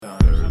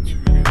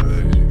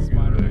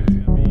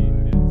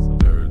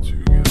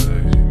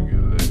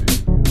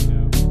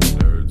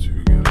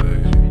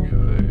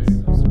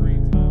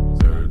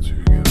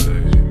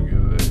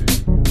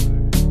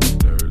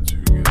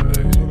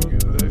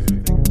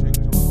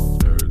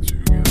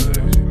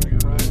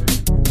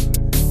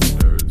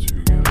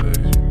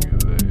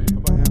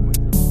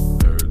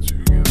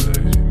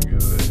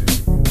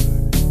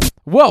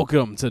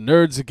Welcome to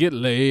Nerds That Get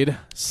Laid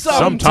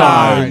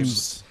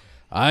Sometimes.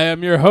 I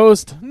am your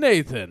host,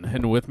 Nathan,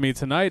 and with me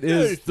tonight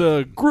is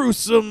the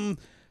Gruesome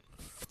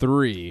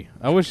 3.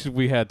 I wish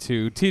we had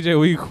 2. TJ,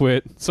 will you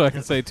quit so I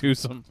can say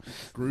twosome?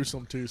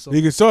 Gruesome twosome.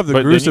 You can still have the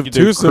But gruesome then you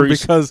can do twosome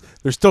because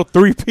there's still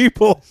 3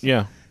 people.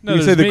 Yeah. No, You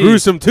can say there's the me.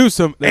 gruesome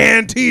twosome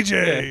and TJ.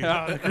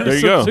 There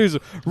you go.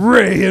 Twosome.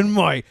 Ray and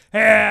Mike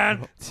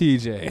and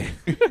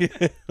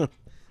TJ.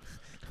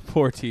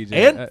 Poor TJ.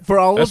 And for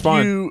all That's of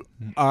fine. you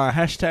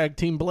hashtag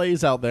Team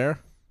Blaze out there,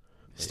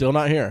 still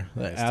not here.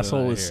 The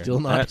asshole not is here. still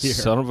not That here.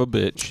 son of a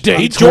bitch. Day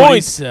He joined.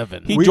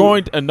 27. He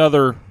joined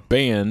another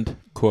band,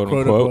 quote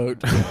Quote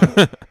unquote.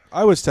 unquote.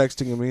 I was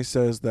texting him. He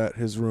says that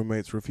his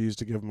roommates refused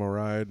to give him a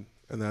ride,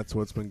 and that's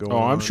what's been going Oh,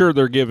 on. I'm sure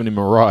they're giving him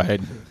a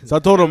ride. So I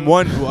told him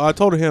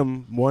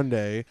one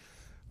day,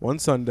 one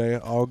Sunday,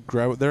 I'll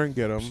drive there and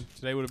get him.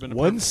 Today would have been a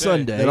One perfect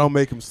Sunday. Then I'll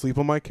make him sleep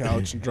on my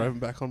couch and drive him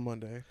back on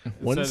Monday.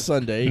 One Instead-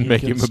 Sunday, he Make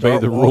can him obey start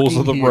the rules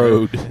of the walking here,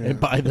 road. and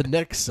by the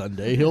next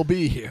Sunday, he'll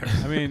be here.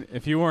 I mean,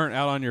 if you weren't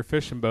out on your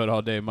fishing boat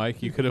all day,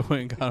 Mike, you could have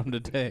went and got him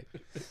today.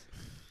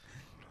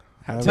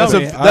 That's Tell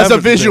me. That's a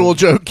visual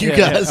joke, you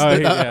guys. Oh,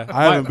 yeah.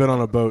 I haven't been on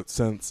a boat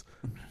since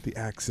the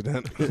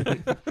accident.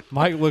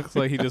 Mike looks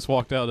like he just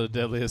walked out of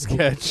Deadliest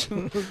Catch,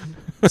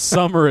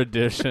 summer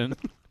edition,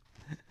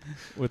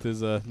 with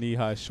his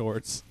knee-high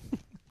shorts.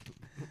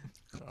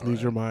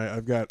 These are my.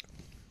 I've got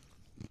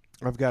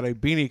a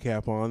beanie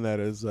cap on that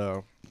is.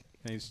 And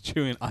he's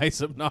chewing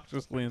ice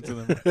obnoxiously into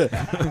them.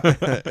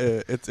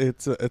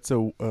 it's a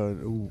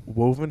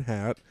woven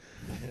hat,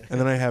 and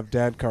then I have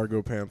dad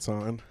cargo pants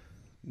on.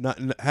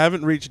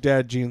 Haven't reached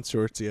dad jean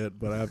shorts yet,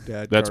 but I have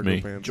dad That's cargo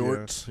me. pants.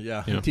 Jorts,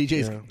 yeah. Yeah.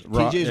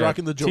 TJ's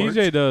rocking the jorts.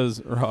 TJ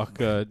does rock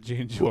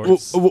jean Yeah.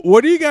 shorts.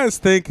 What do you guys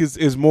think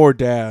is more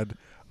dad?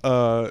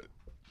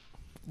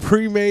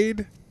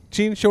 Pre-made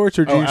jean shorts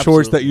or jean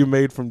shorts that absolutely. you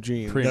made from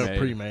jeans? Pre-made.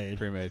 pre-made.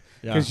 Pre-made.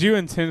 Yeah. Because you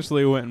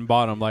intentionally went and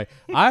bought them. Like,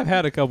 I've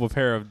had a couple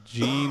pair of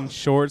jean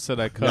shorts that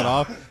I cut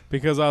off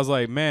because I was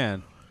like,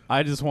 man,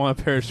 I just want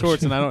a pair of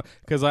shorts, and I don't,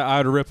 because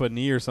I'd rip a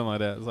knee or something like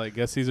that. It's like,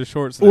 guess these are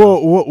shorts now.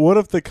 Well, what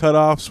if the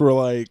cutoffs were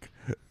like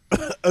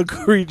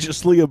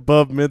egregiously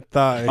above mid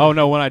thigh? Oh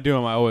no! When I do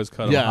them, I always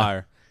cut them Yeah.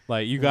 higher.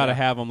 Like you got to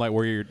have them like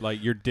where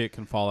your dick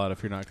can fall out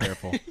if you're not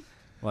careful.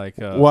 Like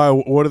why?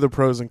 What are the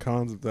pros and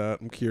cons of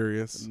that? I'm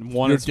curious.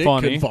 one, Your it's dick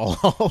funny. can fall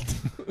out.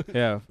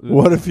 Yeah.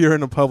 What if you're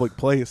in a public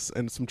place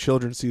and some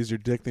children sees your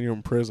dick, then you're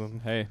in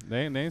prison? Hey,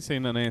 they ain't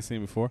seen nothing they ain't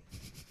seen before.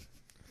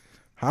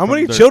 How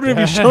many their- children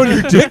have you shown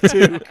your dick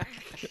to?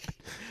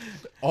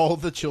 All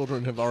the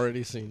children have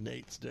already seen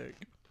Nate's dick.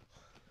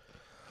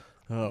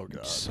 Oh,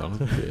 God. Son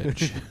of a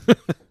bitch.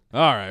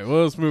 All right,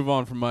 well let's move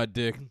on from my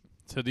dick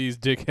to these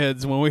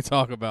dickheads when we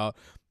talk about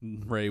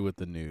Ray with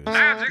the news.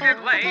 Nerds That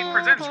Get Laid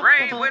presents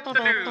Ray with the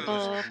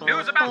news.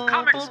 News about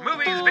comics,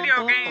 movies,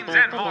 video games,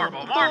 and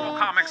Marvel. Marvel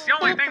Comics, the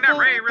only thing that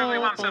Ray really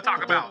wants to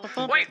talk about.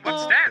 Wait,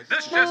 what's that?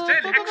 This just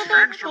in.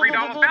 Extra, read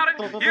all about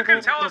it. You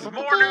can tell us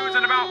more news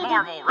and about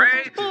Marvel,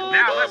 Ray.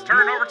 Now let's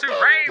turn it over to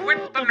Ray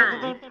with the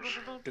news.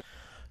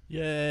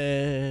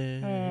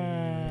 Yay.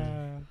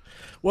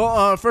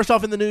 Well, first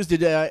off in the news,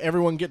 did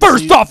everyone get to see...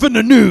 First off in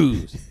the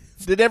news,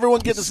 Did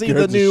everyone get to see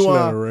the Scared new shit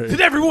out of Ray.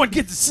 did everyone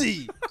get to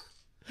see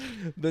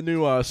the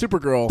new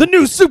Supergirl? the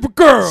new Supergirl?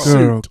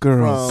 Girl, Suit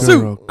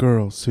girl, from-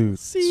 girl, suit,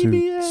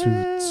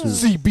 CBS.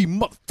 suit. CB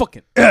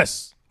motherfucking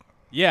S.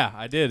 Yeah,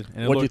 I did.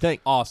 And it What'd you looked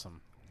think?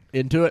 Awesome.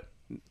 Into it?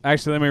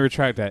 Actually, let me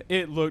retract that.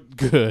 It looked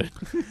good.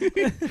 I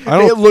It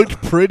don't.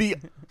 looked pretty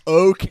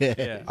okay.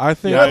 Yeah. I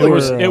think Yeah, it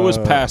we're, was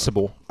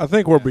passable. I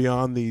think we're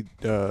beyond the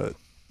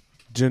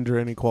gender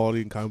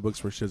inequality in comic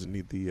books where she doesn't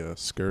need the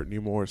skirt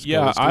anymore.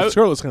 Yeah, the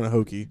skirt looks kind of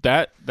hokey.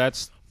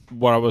 That's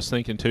what I was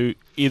thinking too.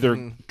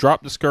 Either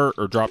drop the skirt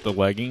or drop the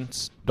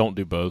leggings. Don't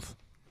do both.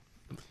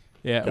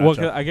 Yeah, Gotcha. well,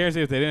 'cause I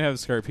guarantee if they didn't have a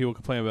skirt, people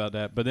complain about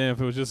that. But then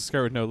if it was just a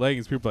skirt with no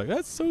leggings, people are like,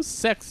 that's so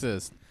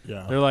sexist.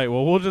 Yeah. They're like,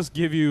 well, we'll just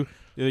give you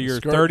your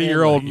Skirt and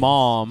 30-year-old leggings.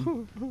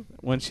 mom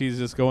when she's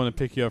just going to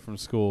pick you up from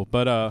school.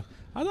 But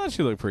I thought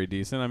she looked pretty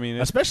decent. I mean,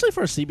 Especially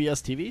for a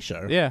CBS TV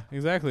show. yeah,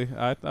 exactly.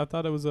 I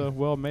thought it was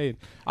well made.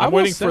 I'm will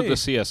waiting for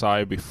say- the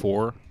CSI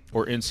before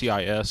or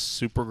NCIS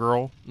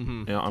Supergirl.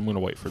 Mm-hmm. Yeah, I'm going to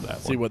wait for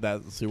that See one. what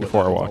that's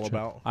Before I all watch it.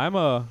 about.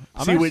 I'm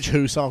See which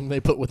Who song they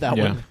put with that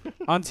Yeah. one.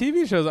 on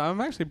TV shows. I'm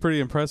actually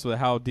pretty impressed with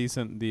how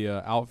decent the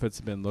outfits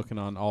have been looking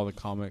on all the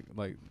comic.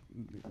 Like,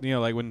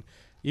 like when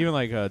even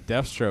like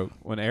Deathstroke,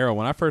 when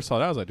I first saw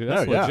that, I was like, dude,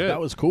 that's Oh, yeah, legit. that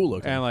was cool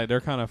looking. And like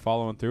they're kind of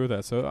following through with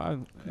that.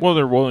 So Well,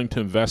 they're willing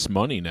to invest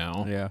money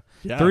now. yeah,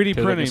 Yeah. 3D 'Cause I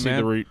can printing, see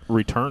man. the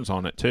returns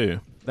on it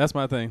too. That's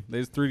my thing. They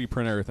just 3D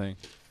print everything.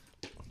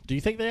 Do you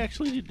think they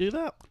actually do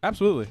that?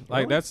 Absolutely.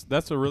 Like Really?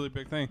 that's a really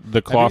big thing.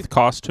 The cloth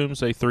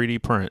costumes they 3D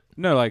print.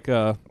 No, like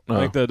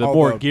like the All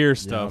more the- gear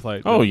stuff.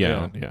 Like Oh the-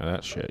 yeah,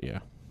 that shit. Yeah,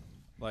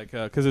 like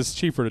because it's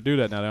cheaper to do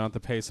that now. They don't have to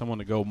pay someone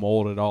to go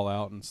mold it all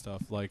out and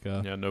stuff. Like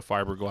yeah, no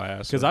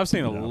fiberglass. because I've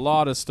seen a No.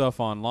 lot of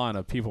stuff online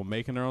of people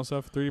making their own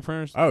stuff with 3D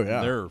printers. Oh,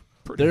 yeah. they're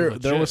pretty There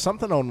legit. was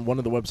something on one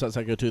of the websites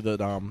I go to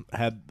that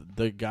had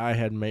the guy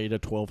had made a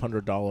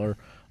 $1,200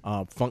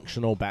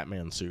 functional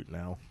Batman suit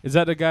now. Is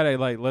that the guy that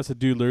like lets a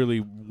dude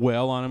literally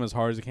wail on him as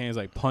hard as he can? He's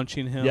like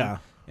punching him Yeah.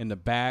 in the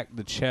back,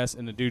 the chest,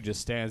 and the dude just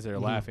stands there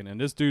laughing. And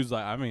this dude's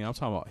like, I mean, I'm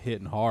talking about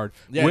hitting hard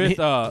Yeah, with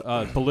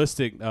and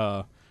ballistic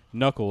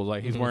knuckles.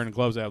 Like he's wearing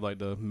gloves that have like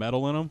the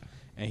metal in them,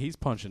 and he's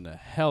punching the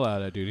hell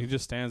out of that dude. He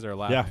just stands there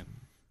laughing.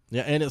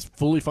 Yeah, and it's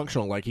fully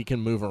functional. Like he can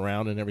move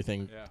around and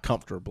everything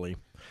comfortably.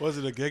 Was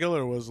it a giggle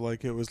or was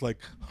it was like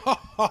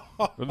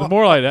But the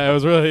more like that, it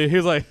was really he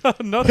was like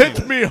nothing.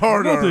 hit me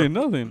harder,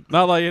 Nothing.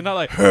 Not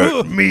like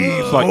hurt me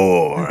It's like,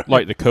 more,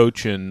 like the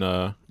coach in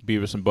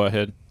Beavis and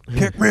Butthead.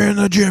 kick me in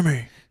the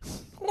Jimmy.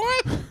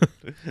 What?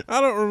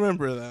 I don't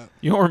remember that.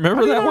 You don't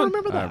remember that one?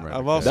 Remember that? I remember.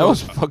 I've also That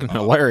was fucking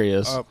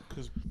hilarious.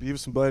 because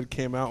Beavis and Butthead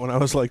came out when I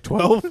was like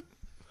 12.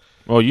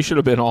 Well, you should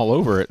have been all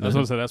over it. That's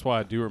what I said. That's why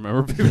I do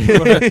remember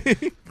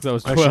because I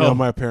was 12. Actually, no,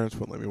 my parents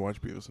wouldn't let me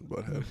watch Beavis and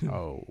Butthead.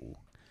 Oh.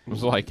 It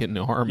was like in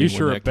the army. You when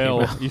sure that came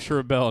rebel. out. You sure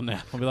rebel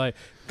now. I'll be like,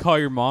 call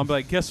your mom. Be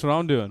like, guess what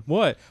I'm doing?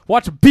 What?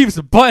 Watching Beavis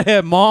and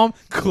Butthead, Mom.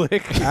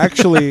 Click.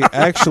 Actually,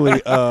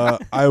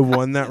 I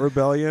won that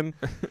rebellion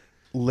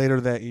later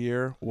that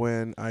year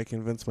when I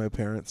convinced my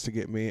parents to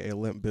get me a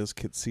Limp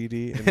Bizkit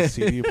CD and a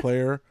CD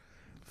player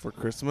for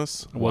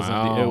Christmas.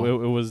 Wow.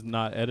 It was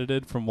not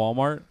edited from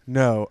Walmart.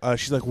 No,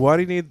 she's like, why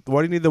do you need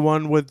the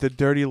one with the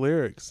dirty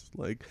lyrics?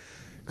 Like,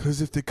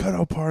 because if they cut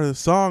out part of the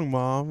song,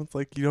 Mom, it's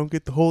like you don't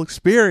get the whole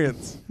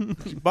experience.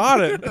 She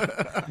bought it.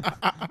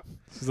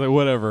 She's like,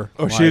 whatever.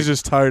 Or she's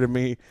just tired of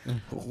me.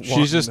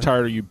 She's just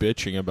tired of you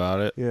bitching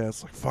about it. Yeah,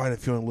 it's like fine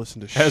if you want to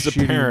listen to As a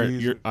shitty parent,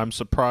 music. I'm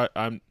surprised.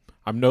 I'm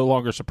no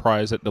longer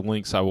surprised at the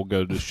lengths I will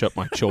go to shut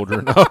my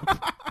children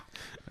up.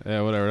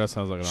 Yeah, whatever. That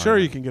sounds like an Sure,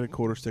 argument. you can get a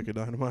quarter stick of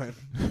dynamite.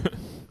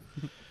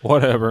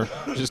 Whatever.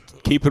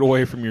 Just keep it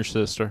away from your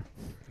sister.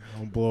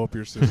 Don't blow up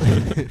your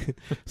sister.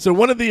 So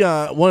one of the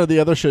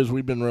other shows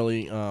we've been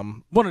really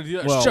One of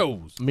the well,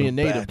 shows. me and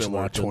Nate have been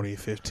Bachelor watching.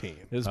 2015.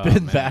 It's Oh,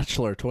 been man.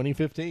 Bachelor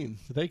 2015.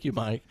 Thank you,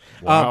 Mike.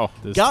 Wow.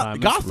 This Go- time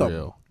it's Gotham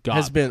real.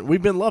 has been.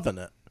 We've been loving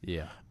it.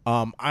 Yeah.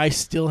 I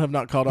still have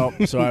not caught up,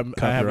 so I haven't.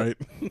 Copyright.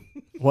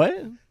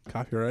 What?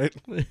 Copyright.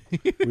 We've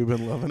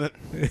been loving it.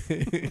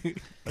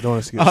 I don't want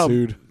us to get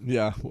sued.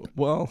 Yeah.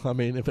 Well, I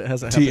mean, if it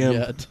hasn't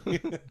happened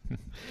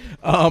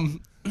yet.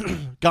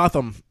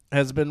 Gotham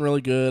has been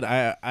really good.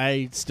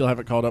 I still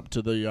haven't caught up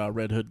to the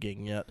Red Hood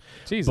gang yet.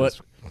 Jesus. But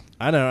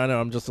I know.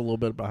 I'm just a little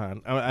bit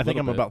behind. I think Little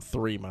I'm bit. about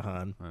 3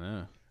 behind. I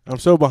know. I'm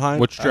so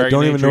behind. Which I Dragon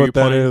don't even Age know are what you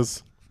that playing?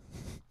 is.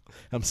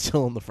 I'm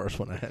still on the first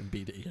one. I hadn't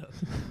beat it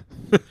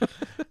yet.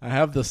 I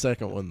have the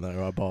second one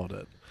though. I bought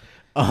it.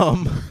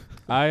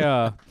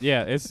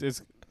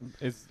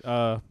 It's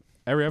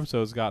every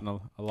episode's gotten a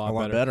lot, A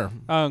lot better.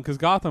 Because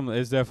Gotham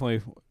is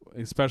definitely,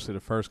 especially the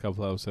first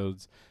couple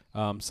episodes,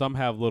 some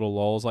have little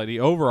lulls. Like the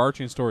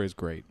overarching story is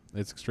great;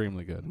 it's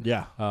extremely good.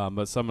 Yeah.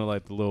 But some of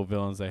like the little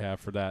villains they have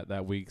for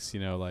that week's,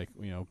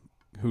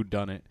 who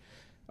done it,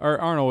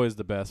 aren't always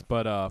the best.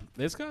 But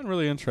it's gotten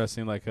really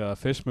interesting. Like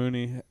Fish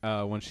Mooney,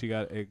 when she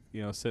got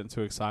sent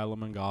into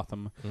asylum in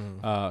Gotham,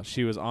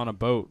 she was on a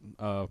boat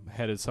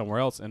headed somewhere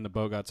else, and the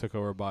boat got took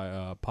over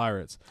by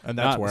pirates. And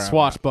that's not where I'm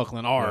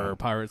swashbuckling Yeah.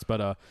 pirates,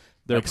 but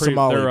they're Like pretty.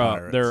 Somali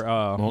They're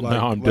pirates. Well, Like-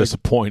 now I'm like-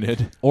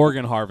 disappointed.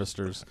 organ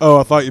harvesters. Oh,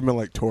 I thought you meant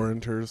like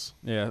torrenters.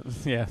 Yeah.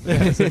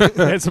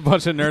 It's a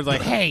bunch of nerds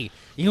like, hey,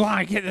 you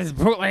want to get this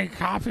bootleg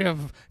copy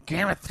of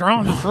Game of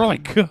Thrones? It's really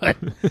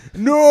good.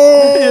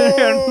 No.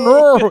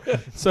 No.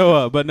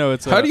 So, but no,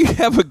 it's How do you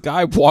have a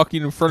guy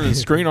walking in front of the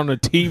screen on a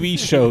TV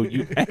show,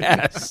 you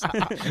ass?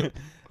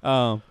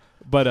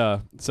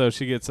 So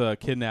she gets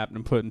kidnapped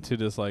and put into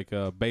this like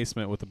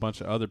basement with a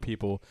bunch of other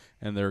people,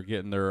 and they're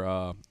getting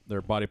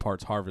their body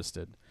parts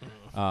harvested.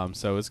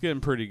 So it's getting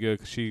pretty good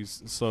 'cause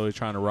she's slowly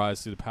trying to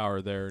rise through the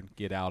power there and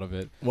get out of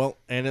it. Well,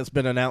 and it's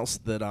been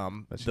announced that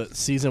that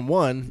season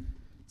 1,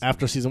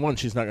 after season 1,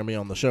 she's not going to be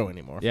on the show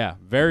anymore. Yeah,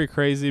 very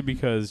crazy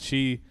because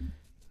she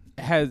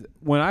has.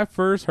 When I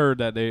first heard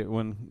that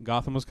when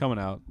Gotham was coming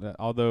out,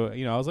 although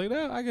I was like,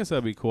 I guess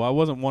that'd be cool. I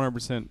wasn't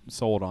 100%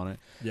 sold on it.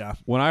 Yeah.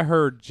 When I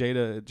heard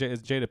Jada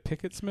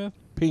Pinkett Smith,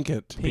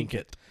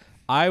 Pinkett.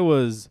 I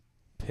was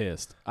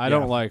pissed. I Yeah.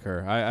 don't like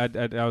her.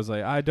 I was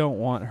like, I don't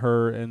want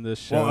her in this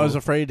show. Well, I was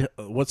afraid.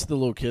 What's the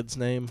little kid's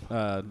name?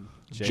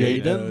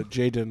 Jaden.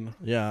 Jaden.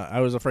 Yeah,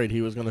 I was afraid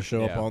he was going to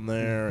show up Yeah. on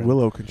there. and-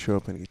 Willow can show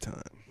up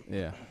anytime.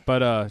 Yeah,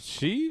 but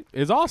she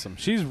is awesome.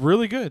 She's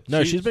really good.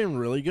 No, she's been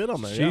really good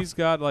on there. Yeah. She's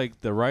got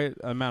like the right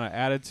amount of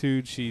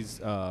attitude.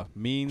 She's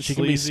mean. She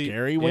can be sleazy.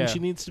 scary when Yeah, she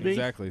needs to be.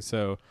 Exactly.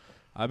 So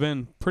I've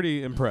been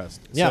pretty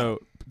impressed. Yeah. So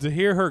to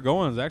hear her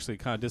going is actually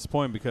kind of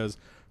disappointing because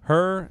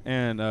her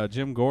and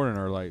Jim Gordon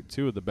are like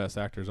 2 of the best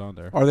actors on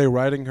there. Are they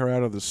writing her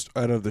out of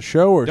the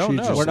show, or Don't she's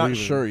know. just We're not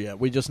leaving? sure yet.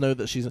 We just know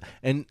that she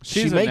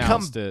She's may come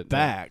announced it.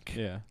 back.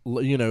 Yeah.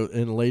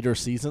 In later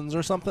seasons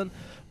or something.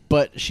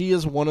 But she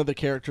is one of the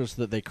characters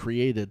that they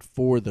created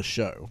for the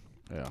show.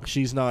 Yeah.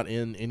 She's not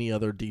in any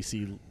other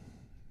DC,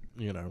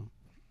 Yeah.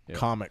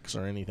 comics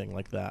or anything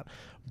like that.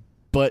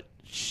 But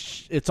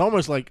it's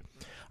almost like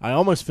I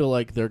almost feel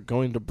like they're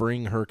going to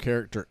bring her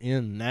character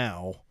in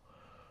now,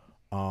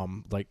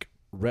 like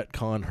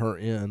retcon her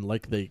in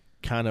like they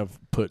kind of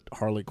put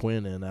Harley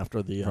Quinn in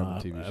after the From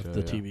the TV show,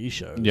 yeah. TV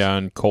shows. Yeah,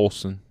 and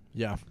Coulson.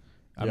 Yeah.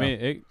 I Yeah.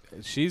 mean,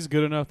 she's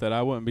good enough that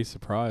I wouldn't be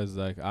surprised.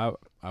 Like I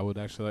would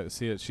actually like to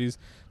see it.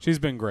 She's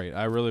been great.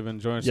 I really been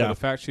enjoying it. So Yeah. the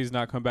fact she's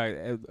not come back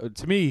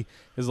to me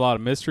is a lot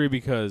of mystery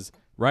because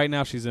right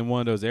now she's in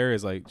one of those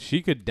areas like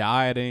she could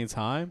die at any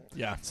time.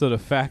 Yeah. So the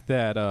fact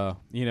that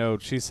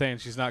she's saying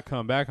she's not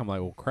coming back, I'm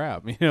like, well,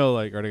 crap. Like,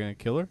 are they gonna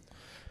kill her?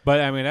 But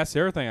I mean, that's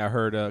the other thing I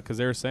heard because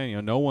they were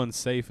saying no one's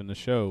safe in the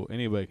show.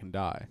 Anybody can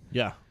die.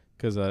 Yeah.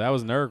 Because that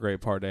was another great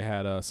part. They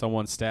had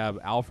someone stab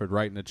Alfred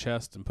right in the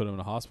chest and put him in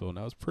the hospital, and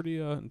that was pretty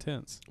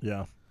intense.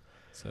 Yeah.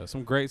 So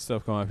some great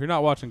stuff going on. If you're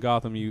not watching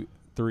Gotham, you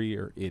three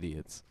are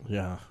idiots.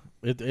 Yeah.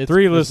 It's Three it's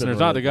been listeners,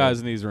 not really the guys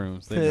good. in these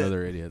rooms. They know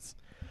they're idiots.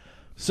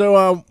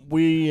 So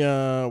we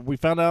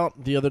found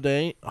out the other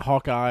day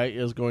Hawkeye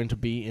is going to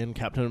be in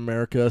Captain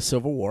America: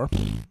 Civil War.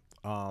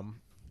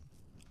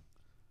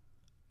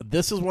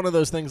 This is one of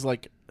those things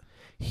like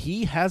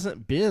he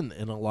hasn't been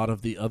in a lot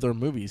of the other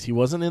movies. He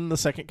wasn't in the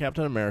second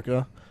Captain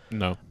America.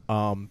 No.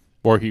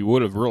 Or he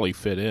would have really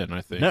fit in,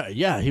 I think. No,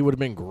 yeah, he would have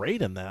been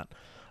great in that.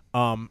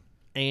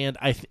 And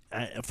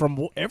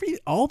from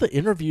all the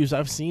interviews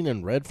I've seen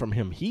and read from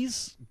him,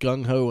 he's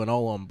gung ho and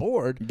all on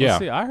board. Yeah. Well,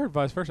 see, I heard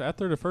vice versa.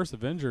 After the first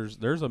Avengers,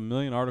 there's a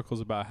million articles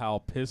about how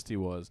pissed he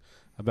was,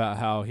 about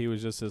how he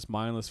was just this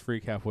mindless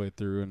freak halfway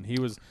through, and he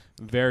was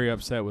very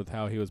upset with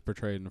how he was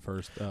portrayed in the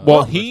first.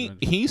 Well, first Avengers.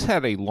 he's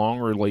had a long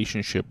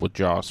relationship with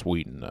Joss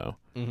Whedon, though.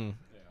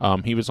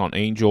 Mm-hmm. He was on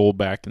Angel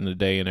back in the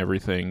day and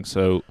everything,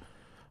 so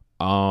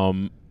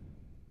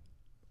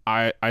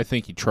I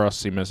think he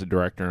trusts him as a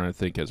director, and I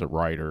think as a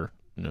writer,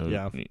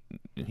 Yeah.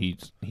 he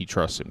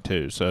trusts him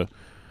too. So,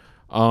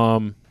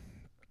 and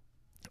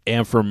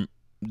from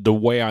the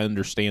way I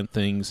understand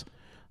things,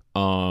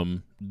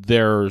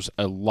 there's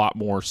a lot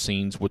more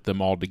scenes with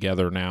them all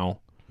together now.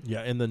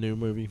 Yeah, in the new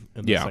movie,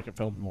 in the Yeah. second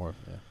film. more,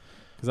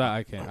 because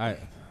I can't.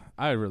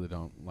 I really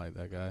don't like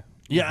that guy.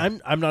 Yeah,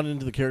 I'm not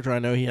into the character. I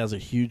know he has a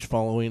huge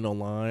following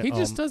online. He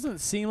just doesn't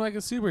seem like a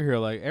superhero.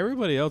 Like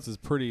everybody else is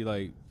pretty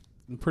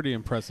in pretty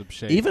impressive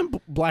shape. even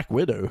Black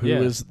Widow, who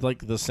is Yeah.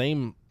 like the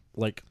same,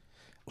 like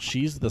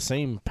she's the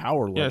same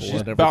power level. Yeah,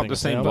 she's and about everything. the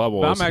same So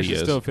level But as I'm he actually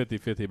is. still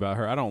 50-50 about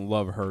her. I don't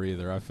love her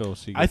either. I feel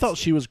she. I thought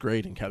she was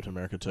great in Captain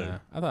America too. Yeah.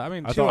 I thought. I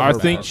mean, I she thought was I her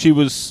think bad.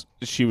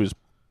 she was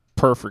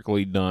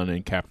perfectly done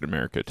in Captain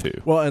America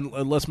too. Well, and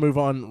let's move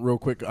on real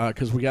quick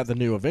because we got the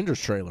new Avengers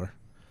trailer,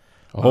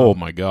 Oh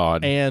my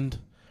God! and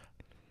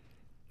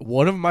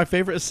one of my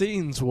favorite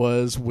scenes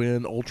was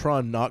when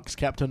Ultron knocks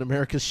Captain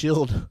America's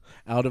shield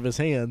out of his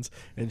hands,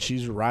 and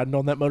she's riding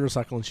on that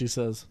motorcycle, and she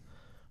says,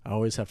 "I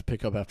always have to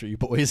pick up after you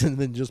boys," and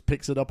then just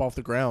picks it up off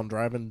the ground,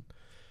 driving.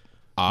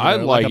 I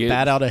like like a it.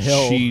 bat out of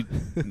hell. She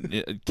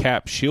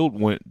Cap shield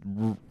went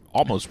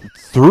almost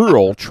through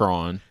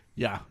Ultron.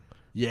 Yeah,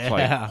 It's like,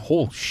 yeah.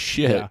 holy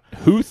shit! Yeah.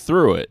 Who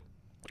threw it?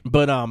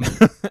 But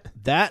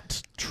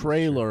that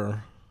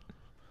trailer,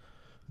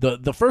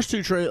 the first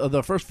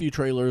few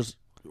trailers,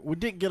 we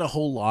didn't get a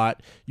whole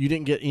lot. You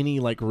didn't get any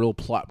like real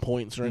plot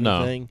points or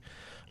No. anything.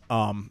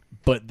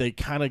 But they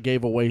kind of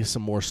gave away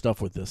some more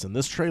stuff with this, and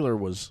this trailer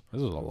was.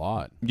 This was a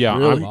lot. Yeah,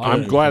 Really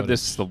I'm good glad footage.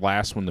 this is the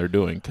last one they're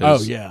doing. Oh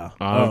 'Cause yeah.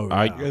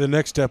 I- Yeah, the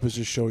next step is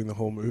just showing the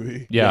whole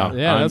movie. Yeah,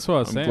 Yeah, I'm- that's what I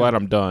was I'm saying. glad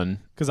I'm done.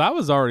 Because I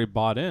was already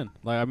bought in.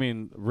 Like, I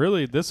mean,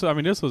 really, this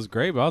was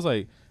great. But I was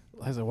like,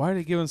 why are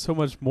they giving so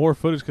much more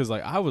footage? Because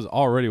like I was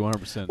already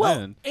 100% Well,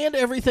 in. and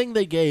everything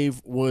they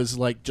gave was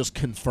like just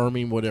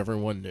confirming what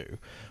everyone knew.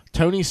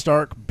 Tony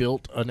Stark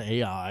built an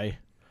AI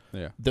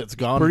Yeah. that's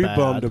gone Pretty bad.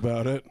 bummed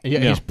about it. Yeah,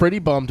 Yeah. he's pretty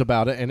bummed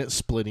about it, and it's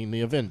splitting the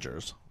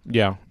Avengers.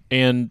 Yeah,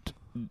 and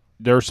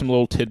there are some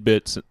little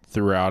tidbits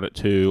throughout it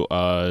too.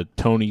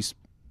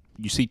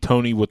 You see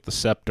Tony with the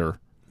scepter,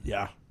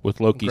 Yeah,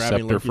 with Loki's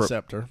grabbing scepter. Loki's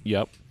scepter.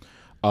 Yep.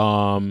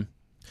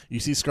 You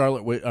see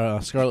Scarlet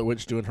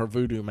Witch doing her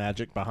voodoo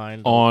magic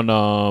behind.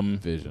 On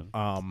Vision.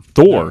 Thor.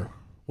 no.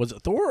 Was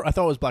it Thor? I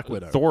thought it was Black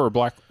Widow. Thor or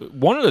Black,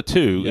 one of the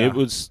two. Yeah. It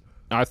was.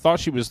 I thought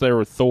she was there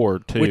with Thor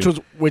too.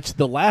 Which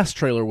the last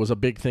trailer was a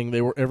big thing.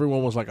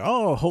 Everyone was like,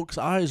 "Oh, Hulk's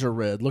eyes are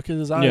red. Look at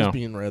his eyes Yeah.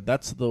 being red."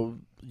 That's the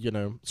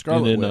and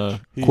Scarlet then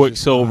Witch. He's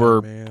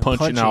Quicksilver just- oh, man.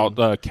 punching out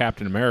Punching.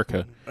 Captain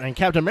America. And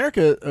Captain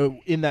America,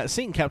 in that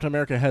scene, Captain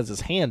America has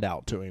his hand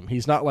out to him.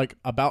 He's not like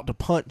about to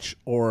punch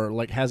or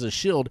like has his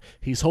shield.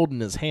 He's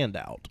holding his hand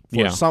out for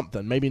Yeah.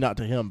 something. Maybe not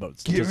to him, but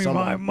to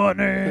someone.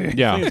 money. The thing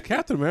Yeah. is,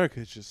 Captain America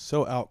is just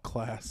so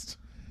outclassed.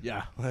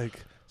 Yeah, Like,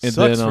 And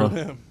sucks then, for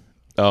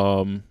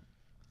him.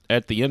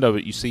 At the end of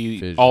it, you see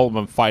Vision. all of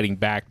them fighting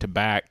back to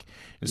back,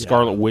 and Yeah.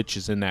 Scarlet Witch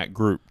is in that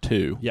group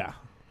too, yeah,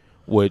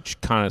 which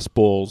kind of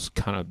spoils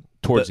kind of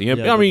towards the end.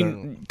 Yeah, I but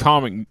mean,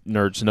 comic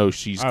nerds know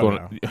she's I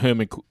going.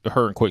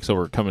 Her and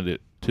Quicksilver are coming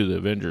to the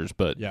Avengers,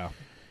 but yeah.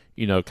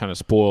 kind of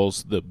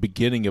spoils the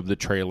beginning of the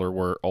trailer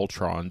where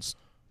Ultron's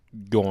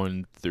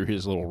going through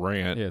his little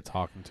rant, Yeah,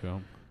 talking to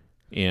him.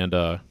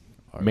 and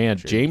man,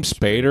 James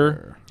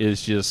Spader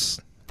is just.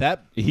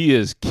 He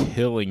is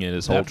killing it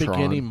as That Ultron.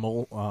 beginning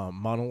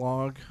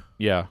monologue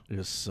Yeah.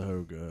 is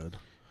so good.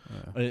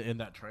 in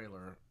that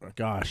trailer.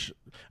 Gosh,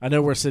 I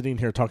know we're sitting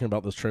here talking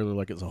about this trailer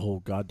like it's a whole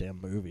goddamn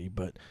movie,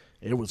 but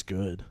it was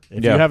good.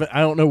 If you haven't, I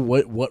don't know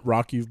what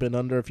rock you've been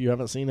under if you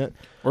haven't seen it,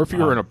 Or if you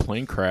were in a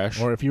plane crash.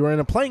 or if you were in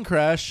a plane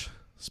crash.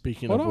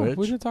 Speaking Hold of on, which,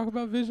 we should talk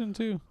about Vision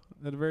too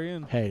at the very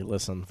end. hey,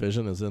 listen,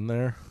 Vision is in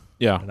there,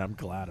 Yeah. and I'm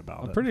glad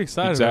about I'm it. pretty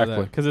excited about Exactly.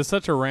 that because it's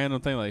such a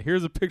random thing. Like,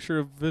 here's a picture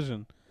of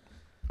Vision.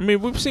 I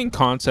mean, we've seen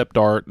concept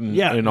art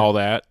and all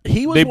that.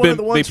 He was They've one of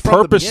been the ones they from the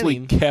purposely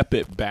beginning. kept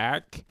it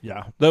back,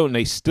 Yeah, though, and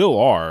they still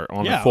are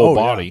on Yeah, a full oh,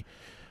 yeah. body.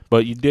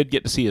 But you did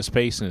get to see his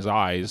face and his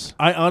eyes.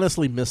 I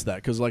honestly missed that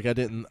because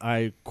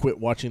I quit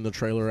watching the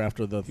trailer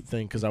after the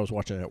thing because I was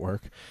watching it at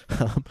work.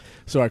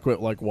 So I quit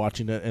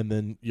watching it, and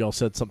then y'all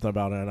said something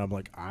about it, and I'm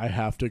like, I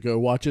have to go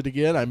watch it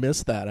again. I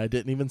missed that. I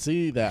didn't even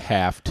see that,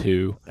 Have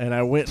to. and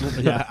I went.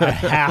 Yeah, I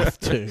have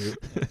to.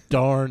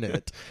 Darn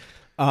it.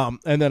 And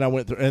then I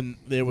went through, and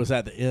it was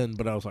at the end,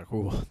 but I was like,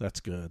 "Oh, that's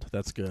good.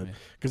 That's good."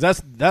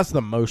 Because that's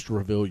the most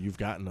reveal you've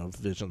gotten of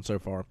Vision so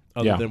far,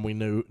 other than we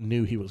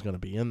knew he was going to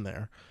be in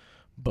there.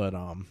 But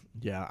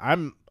yeah,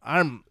 I'm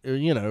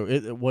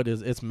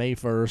it's May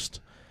 1st.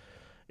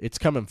 It's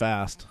coming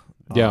fast.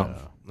 Yeah.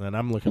 And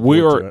I'm looking.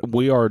 We forward are to it.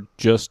 we are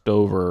just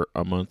over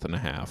a month and a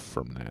half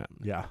from that.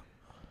 Yeah.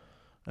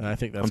 And I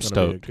think I'm that's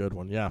going to be a stoked. good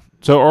one. Yeah.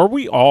 So are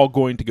we all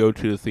going to go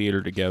to the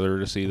theater together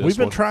to see this We've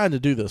been one? trying to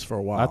do this for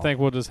a while. I think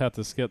we'll just have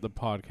to skip the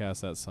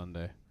podcast that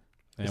Sunday.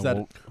 And Is that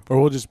we'll,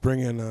 Or we'll just bring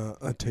in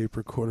a tape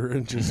recorder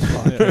and just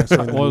podcast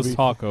on the we'll just movie.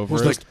 talk over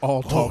we're it. just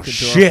all talking to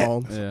shit. our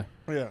phones. Yeah.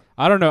 Yeah.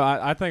 I don't know.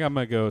 I think I'm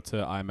gonna go to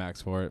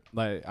IMAX for it.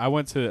 Like, I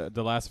went to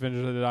the last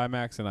Avengers I did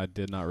IMAX and I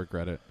did not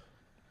regret it.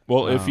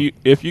 Well,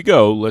 if you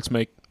go, we'll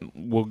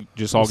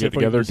just all We'll see get if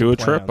we can together, do some do a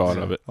trip plans.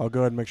 out of it. I'll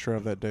go ahead and make sure I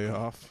have that day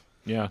off.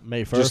 Yeah.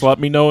 May 1st. Just let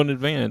me know in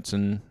advance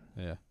and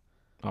Yeah.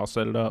 I'll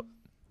set it up.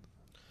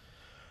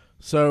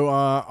 So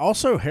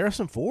also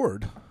Harrison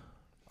Ford.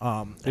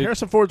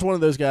 Harrison Ford's one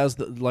of those guys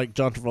that, like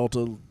John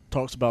Travolta,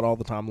 talks about all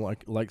the time,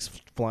 likes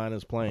flying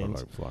his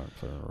planes.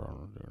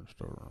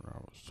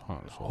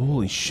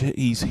 Holy shit,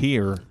 he's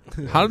here.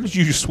 How did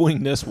you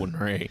swing this one,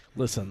 Ray?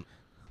 Listen,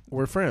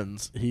 we're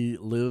friends. He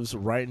lives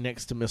right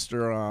next to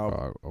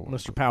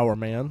Mr. Power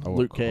Man,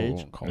 Luke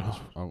Cage. I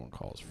won't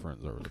call his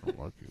friends. I really don't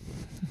like you.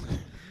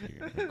 But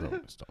you can grow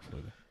and stuff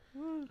with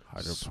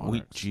it.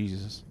 Sweet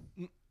Jesus.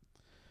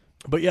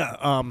 But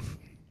yeah,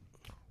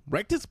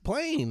 wrecked his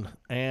plane,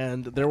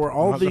 and there were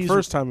all Not these the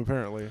first time,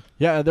 apparently.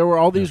 Yeah, there were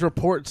all these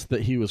reports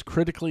that he was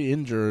critically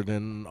injured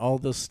and all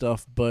this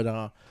stuff,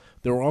 but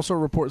there were also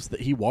reports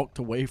that he walked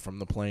away from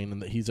the plane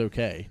and that he's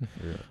okay.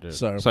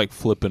 So It's like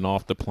flipping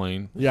off the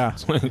plane. yeah,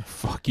 It's like,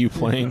 fuck you,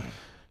 plane.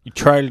 You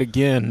tried it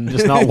again,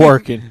 just not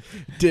working.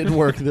 didn't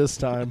work this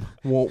time.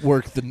 Won't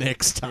work the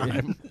next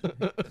time.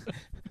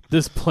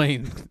 This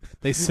plane,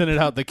 they sent it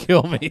out to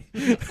kill me.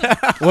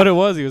 What it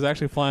was, he was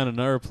actually flying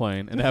another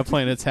plane, and that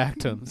plane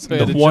attacked him. So he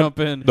had to jump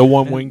in. The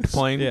one-winged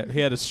plane? Yeah,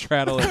 he had to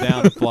straddle it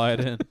down and fly it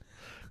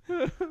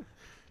in.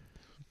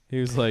 He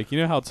was like, you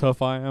know how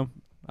tough I am?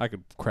 I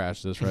could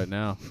crash this right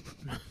now.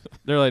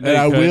 They're like, no, And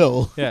I you couldn't.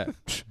 will. Yeah.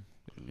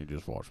 You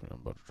just watch me. I'm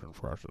about to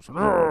crash this.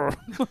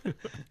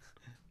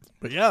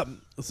 But yeah,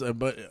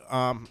 but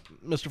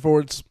Mr.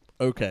 Ford's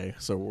okay,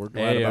 so we're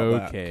glad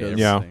about that. 'Cause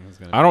Yeah.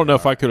 I don't know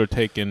if I could have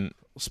taken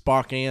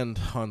Spock and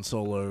Han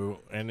Solo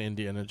and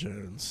Indiana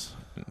Jones.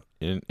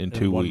 in In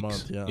 2 1 weeks.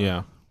 month, yeah.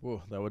 Yeah.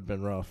 Whoa, that would have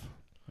been rough.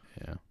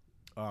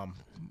 Yeah.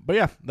 But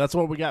yeah, that's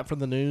what we got from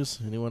the news.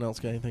 Anyone else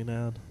got anything to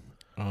add?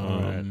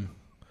 right.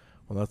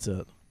 Well, that's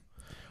it.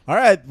 All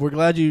right, we're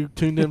glad you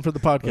tuned in for the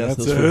podcast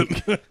That's this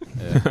week.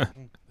 Yeah.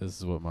 This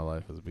is what my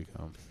life has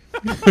become.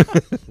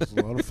 It was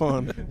a lot of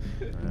fun.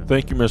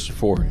 Thank you, Mr.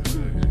 Ford.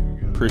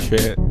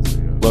 Appreciate it.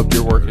 Loved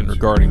your work in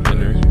regarding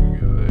Henry.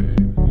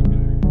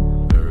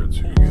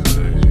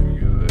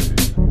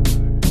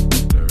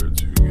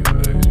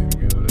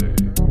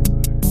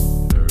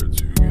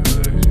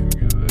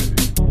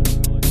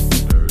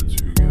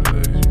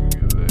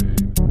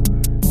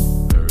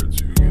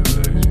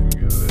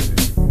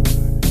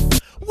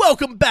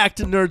 Welcome back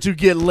to Nerds Who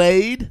Get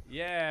Laid.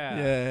 Yeah.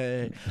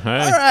 Yay. Hey.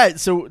 All right,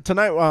 so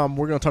tonight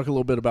we're going to talk a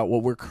little bit about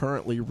what we're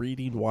currently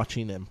reading,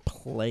 watching, and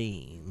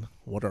playing.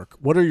 What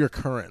are your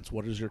currents?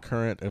 What is your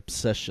current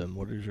obsession?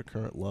 What is your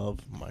current love,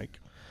 Mike?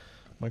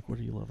 Mike, what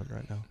are you loving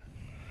right now?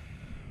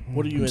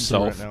 What are you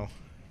Himself. into right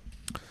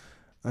now?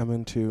 I'm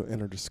into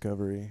inner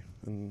discovery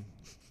and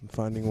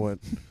finding what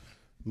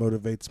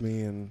motivates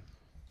me and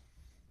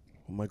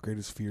what my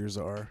greatest fears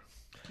are.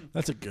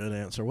 That's a good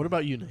answer. What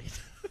about you, Nate?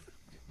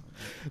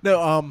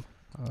 No,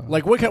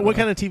 like what kind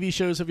of TV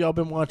shows have y'all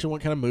been watching?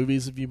 What kind of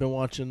movies have you been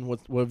watching? What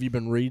have you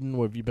been reading?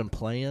 What have you been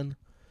playing?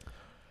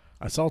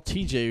 I saw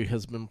TJ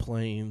has been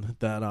playing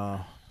that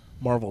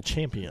Marvel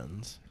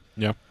Champions.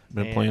 Yeah,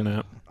 been And, playing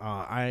that.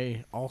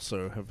 I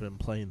also have been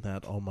playing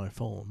that on my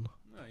phone.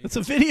 It's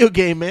a video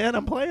game, man.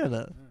 I'm playing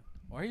it.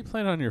 Why are you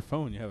playing on your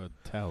phone? You have a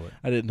tablet.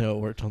 I didn't know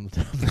it worked on the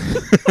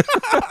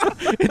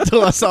tablet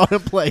until I saw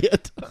him play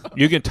it.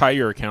 You can tie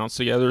your accounts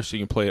together so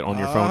you can play it on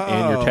your phone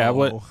and your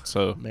tablet. Oh.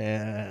 So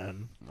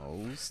Man,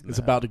 it's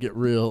about to get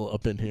real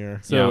up in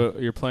here. So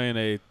you're playing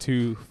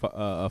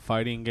a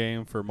fighting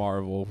game for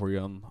Marvel where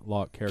you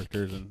unlock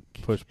characters and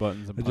push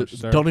buttons and punch.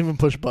 Just don't even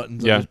push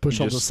buttons. yeah, I just push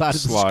you on the just side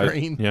slide. of the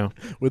screen Yeah.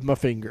 with my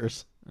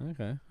fingers.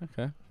 Okay.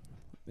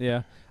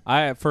 Yeah,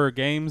 for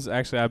games,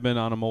 actually, I've been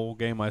on a mobile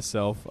game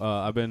myself.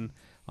 I've been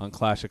on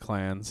Clash of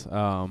Clans.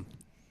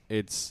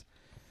 It's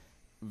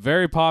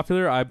very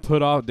popular. I've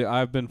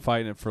been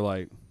fighting it for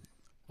like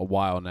a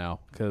while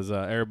now because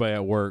everybody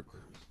at work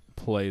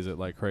plays it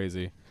like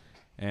crazy,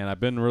 and I've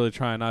been really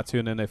trying not to.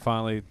 And then they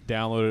finally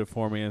downloaded it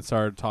for me and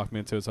started talking me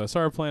into it. So I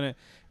started playing it,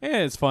 and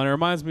it's fun. It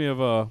reminds me of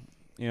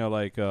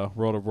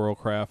World of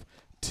Warcraft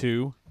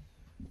 2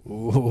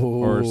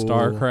 or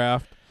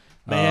StarCraft.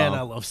 Man,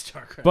 I love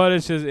StarCraft. But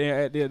it's just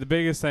the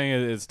biggest thing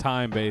is it's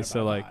time based.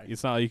 So like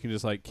it's not like you can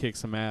just like kick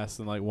some ass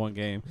in like one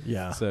game.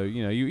 Yeah. So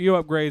you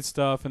upgrade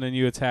stuff and then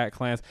you attack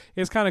clans.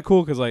 It's kind of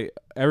cool because like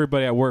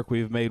everybody at work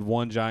we've made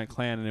one giant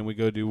clan and then we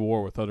go do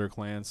war with other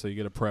clans. So you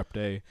get a prep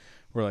day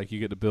where like you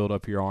get to build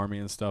up your army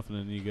and stuff and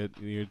then you get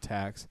your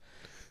attacks.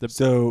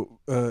 So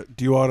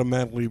do you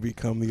automatically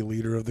become the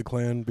leader of the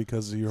clan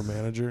because of your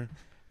manager?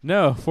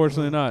 No,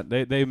 fortunately not.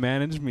 They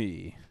manage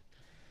me.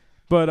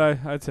 But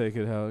I take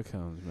it how it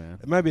comes, man.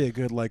 It might be a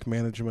good like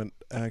management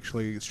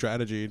actually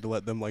strategy to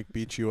let them like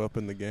beat you up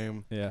in the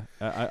game. Yeah,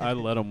 I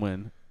let them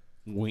win.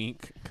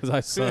 Wink, because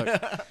I suck.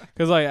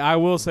 Because like I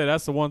will say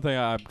that's the one thing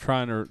I'm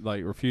trying to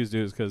like refuse to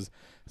do is because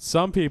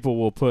some people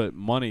will put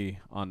money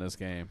on this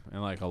game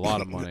and like a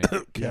lot of money.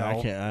 Yeah,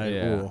 I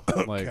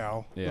can't. Like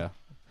Cow. yeah.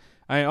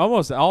 I mean,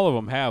 almost all of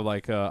them have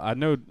like I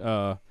know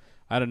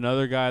I had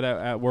another guy that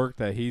at work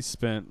that he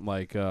spent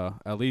like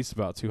at least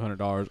about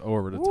 $200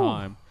 over the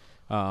time.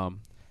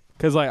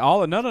 Because like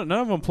none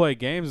of them play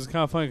games. It's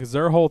kind of funny because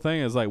their whole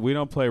thing is like we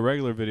don't play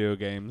regular video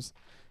games.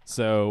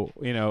 So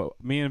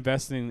me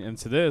investing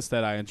into this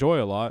that I enjoy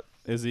a lot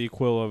is the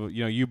equivalent of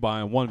you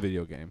buying one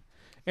video game.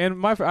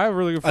 And I have a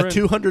really good friend. A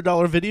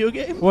 $200 video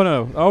game? Well,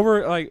 no,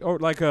 over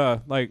like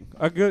a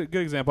good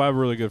example. I have a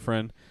really good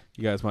friend.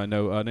 You guys might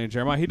know named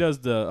Jeremiah. He does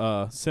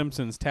the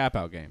Simpsons Tap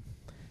Out game.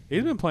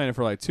 He's been playing it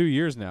for like 2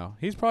 years now.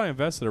 He's probably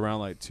invested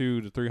around like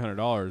 $200 to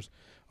 $300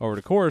 over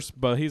the course,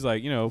 but he's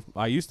like,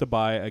 I used to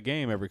buy a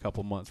game every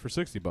couple months for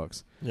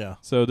 $60. Yeah.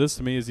 So this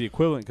to me is the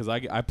equivalent because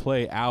I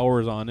play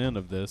hours on end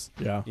of this.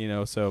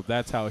 Yeah. So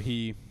that's how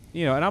he,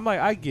 and I'm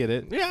like, I get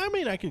it. Yeah, I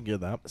mean, I can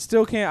get that.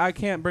 Still I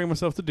can't bring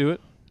myself to do it,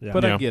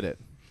 but I get it.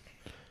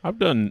 I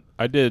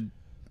did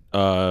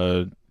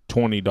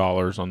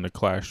 $20 on the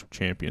Clash of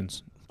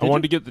Champions. I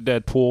wanted to get the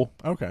Deadpool.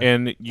 Okay.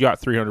 And you got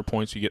 300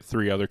 points. You get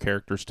 3 other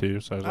characters too.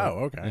 So I was like,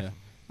 okay. Yeah.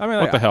 I mean,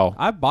 what the hell?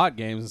 I bought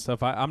games and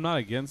stuff. I'm not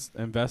against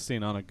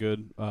investing on a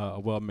good,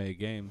 well-made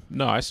game.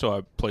 No, I still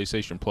have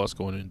PlayStation Plus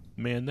going in.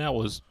 Man, that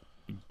was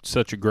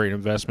such a great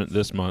investment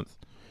this month.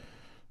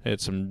 They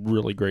had some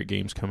really great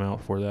games come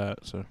out for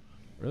that. So,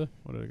 really,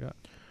 what did I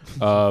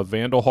got?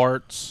 Vandal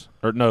Hearts,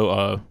 or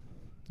no,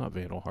 not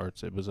Vandal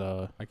Hearts. It was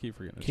I keep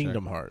forgetting.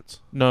 Kingdom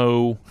Hearts.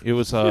 No, it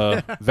was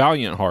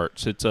Valiant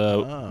Hearts. It's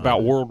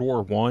about World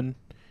War I.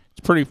 It's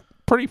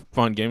pretty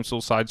fun game. It's a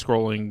little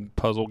side-scrolling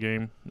puzzle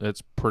game.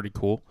 It's pretty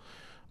cool.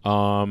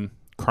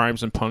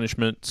 Crimes and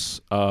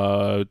Punishments.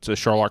 It's a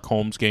Sherlock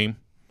Holmes game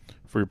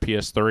for your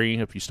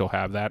PS3 if you still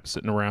have that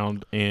sitting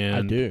around. And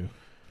I do.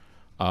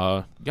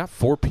 Got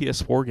 4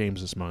 PS4 games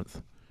this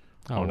month.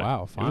 Oh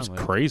wow! Finally, it was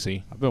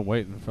crazy. I've been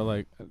waiting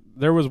for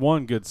there was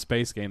one good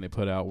space game they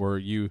put out where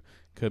you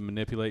could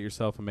manipulate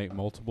yourself and make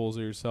multiples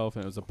of yourself,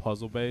 and it was a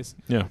puzzle base.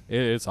 Yeah,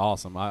 it's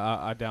awesome.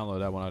 I downloaded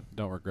that one. I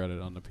don't regret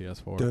it on the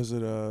PS4. Does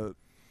it?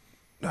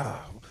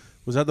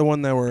 Was that the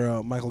one that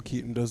where Michael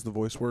Keaton does the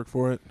voice work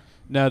for it?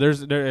 No, there's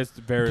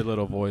very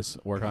little voice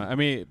work on it. I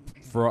mean,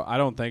 I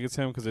don't think it's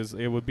him because it's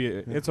a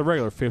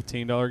regular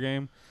 $15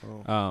 game.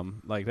 Oh.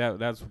 Like that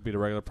would be the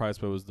regular price,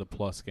 but it was the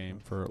plus game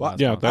for. Well,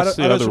 last yeah, month. that's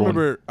the other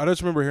one. I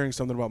just remember hearing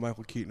something about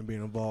Michael Keaton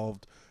being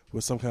involved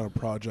with some kind of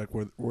project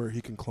where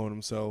he can clone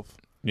himself.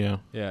 Yeah,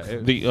 yeah.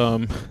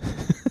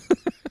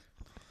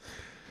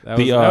 That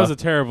was a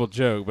terrible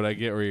joke, but I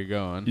get where you're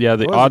going. Yeah,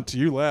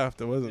 You laughed.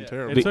 It wasn't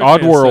terrible. The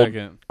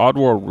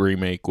Oddworld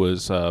remake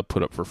was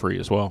put up for free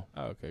as well.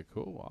 Oh, okay,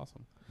 cool,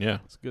 awesome. Yeah,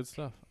 it's good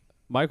stuff.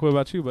 Mike, what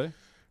about you, buddy?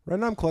 Right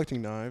now, I'm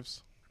collecting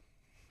knives.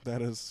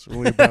 That is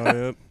really about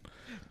it.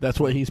 That's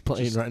what he's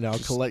playing right now.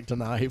 Collect a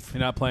knife.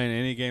 You're not playing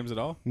any games at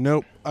all?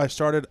 Nope. I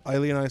started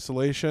Alien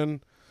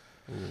Isolation.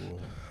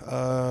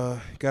 Got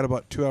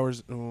about 2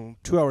 hours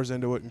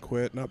into it and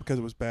quit. Not because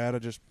it was bad. I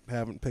just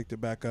haven't picked it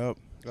back up.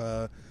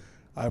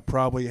 I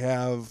probably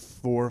have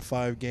 4 or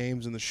 5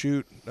 games in the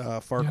chute.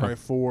 Far Cry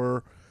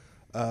 4.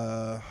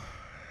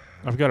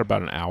 I've got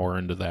about an hour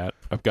into that.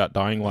 I've got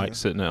Dying Light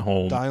sitting at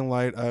home. Dying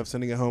Light, I have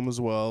sending it home as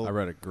well. I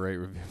read a great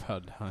review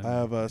about Dying Light. I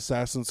have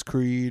Assassin's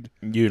Creed.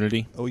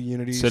 Unity.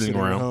 Unity sitting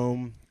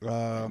around. at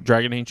home.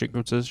 Dragon Age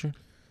Inquisition.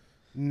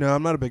 No,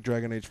 I'm not a big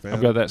Dragon Age fan.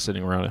 I've got that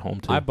sitting around at home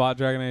too. I bought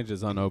Dragon Age.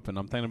 It's unopened.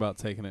 I'm thinking about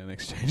taking it and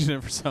exchanging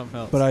it for something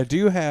else. But I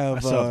do I have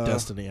still have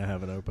Destiny. I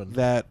haven't opened.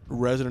 that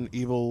Resident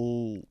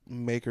Evil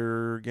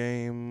maker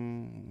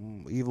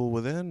game, Evil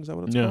Within. Is that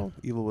what it's Yeah. called?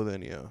 Evil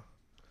Within,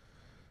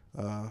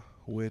 yeah.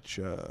 Which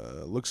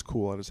looks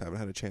cool. I just haven't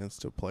had a chance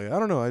to play. I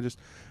don't know.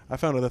 I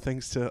found other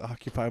things to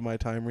occupy my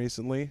time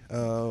recently.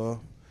 I've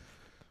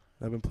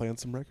been playing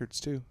some records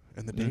too,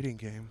 and the dating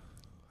game.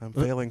 I'm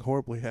failing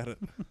horribly at it.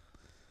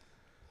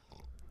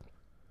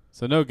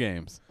 So no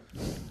games.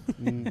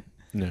 Mm,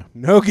 No.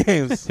 no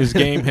games. His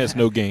game has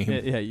no game.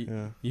 Yeah,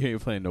 Yeah. you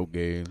ain't playing no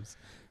games.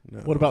 No,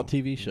 What about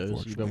TV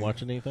shows? You been unfortunately.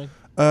 watching anything?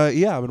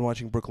 Yeah, I've been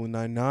watching Brooklyn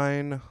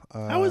Nine-Nine.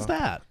 How is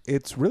that?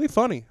 It's really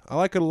funny. I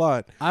like it a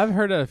lot. I've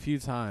heard it a few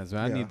times,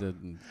 man. I Yeah. need to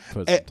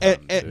put some time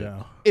into it.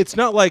 Yeah. It's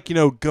not like,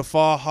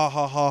 guffaw, ha,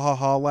 ha, ha, ha,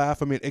 ha,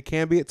 laugh. I mean, it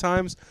can be at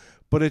times,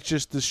 but it's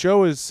just, the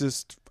show is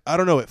just, I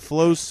don't know, it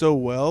flows so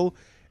well.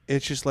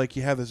 It's just like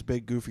you have this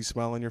big goofy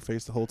smile on your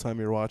face the whole time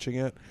you're watching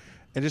it.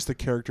 And just the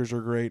characters are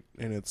great,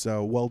 and it's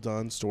well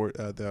done. Story,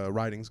 the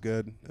writing's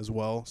good as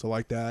well, so I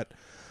like that.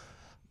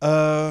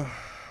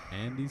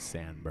 Andy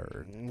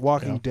Sandberg.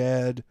 Walking Yeah.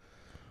 Dead.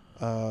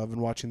 I've been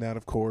watching that,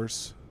 of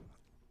course.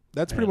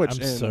 That's Man, pretty much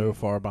I'm it. so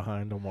far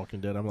behind on Walking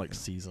Dead. I'm like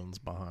seasons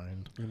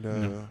behind.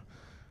 And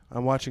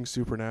I'm watching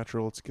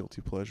Supernatural. It's a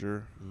guilty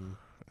pleasure. Mm.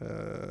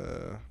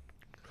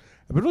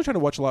 I've been really trying to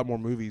watch a lot more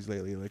movies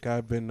lately. Like,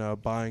 I've been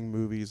buying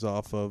movies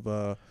off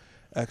of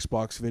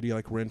Xbox Video,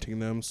 like renting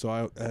them.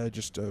 So I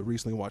just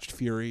recently watched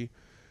Fury,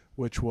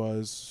 which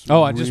was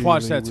Oh, I just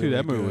watched really, that too. really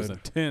That movie was good.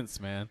 intense,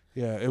 man.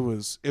 Yeah, it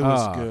was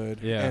Ah,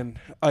 good. yeah. And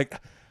like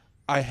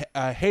I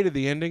hated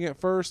the ending at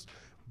first,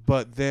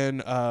 but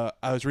then I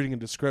was reading a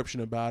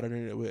description about it,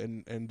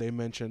 and they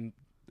mentioned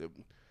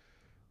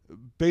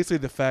basically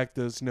the fact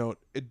is,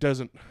 it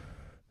doesn't.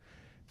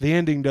 The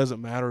ending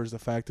doesn't matter. As the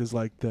fact is,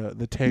 like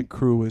the tank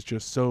crew was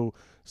just so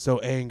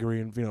angry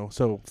and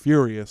so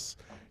furious,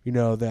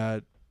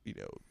 that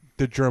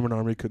the German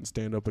army couldn't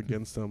stand up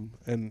against them.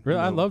 And Really,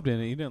 I loved it.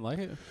 You didn't like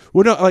it?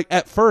 well, no, like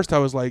at first I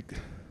was like,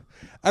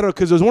 I don't know,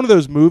 because it was one of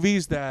those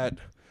movies that.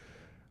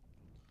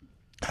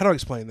 How do I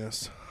explain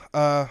this?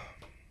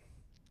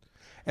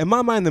 In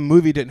my mind, the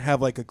movie didn't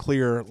have like a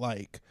clear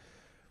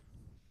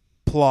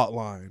plot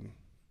line.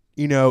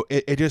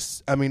 It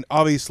just. I mean,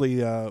 obviously,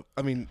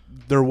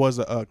 there was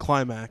a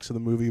climax of the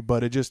movie,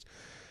 but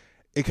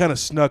it kind of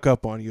snuck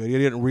up on you. You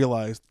didn't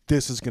realize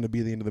this is going to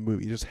be the end of the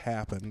movie. It just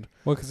happened.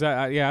 Well, because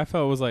I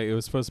felt it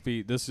was supposed to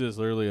be. This is just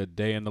literally a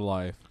day in the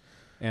life,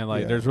 and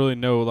Yeah. there's really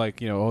no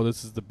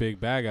this is the big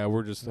bad guy.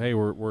 We're just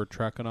we're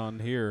trucking on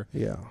here,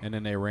 Yeah. and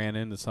then they ran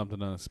into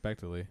something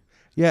unexpectedly.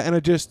 Yeah, and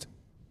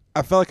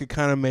I felt like it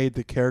kind of made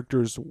the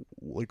characters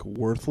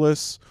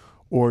worthless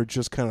or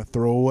just kind of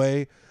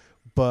throwaway,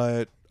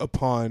 but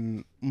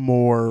upon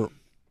more,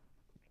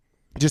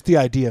 just the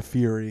idea of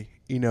Fury,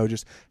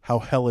 just how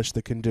hellish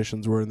the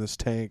conditions were in this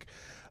tank,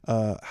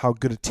 how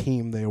good a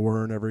team they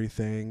were and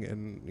everything,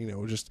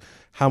 and just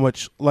how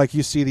much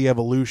you see the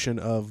evolution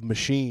of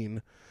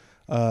Machine,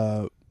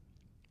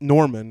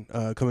 Norman,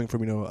 coming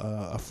from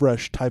a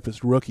fresh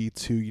typist rookie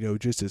to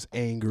just as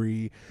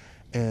angry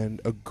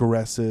and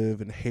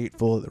aggressive and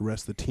hateful that the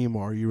rest of the team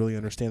are. You really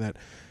understand that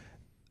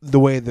the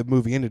way the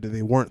movie ended,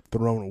 they weren't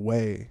thrown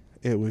away.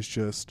 It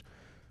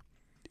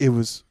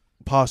was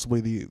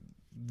possibly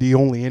the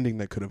only ending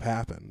that could have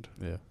happened.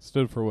 Yeah,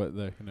 stood for what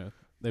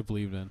they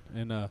believed in,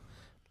 and I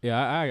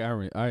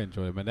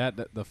enjoyed it, man.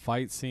 That the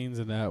fight scenes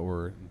in that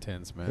were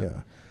intense, man.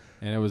 Yeah.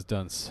 And it was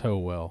done so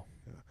well.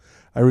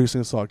 I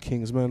recently saw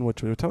Kingsman,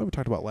 which we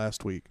talked about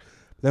last week.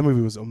 That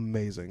movie was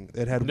amazing.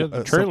 It had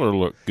The trailer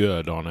looked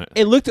good on it.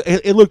 It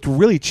looked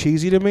really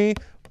cheesy to me,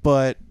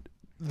 but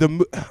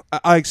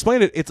I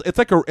explained it.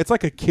 It's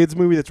like a kids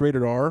movie that's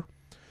rated R.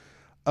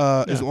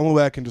 Is the only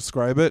way I can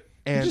describe it.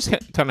 And It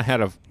just kind of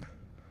had a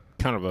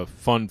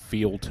fun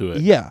feel to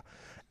it. yeah,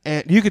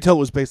 and you could tell it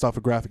was based off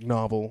a graphic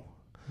novel,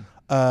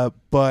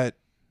 but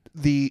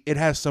it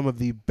has some of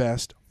the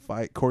best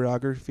fight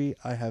choreography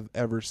I have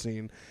ever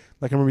seen.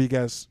 Like, I remember you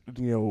guys,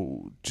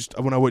 just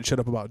when I wouldn't shut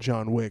up about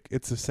John Wick,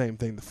 it's the same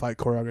thing. The fight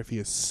choreography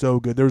is so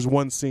good. There was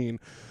one scene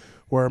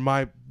where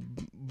my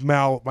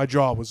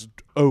jaw was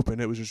open.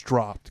 It was just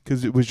dropped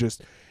because it was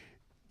just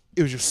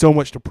so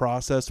much to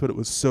process, but it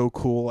was so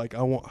cool.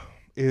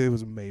 It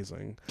was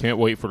amazing. Can't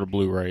wait for the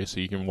Blu-ray so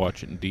you can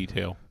watch it in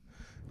detail.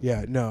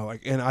 Yeah, no,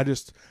 and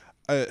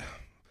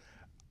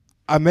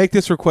I make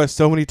this request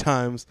so many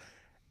times,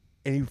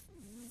 and you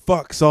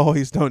fucks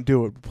always don't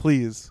do it.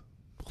 Please,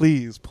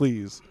 please,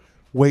 please,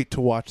 wait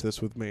to watch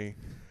this with me,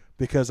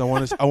 because I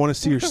want to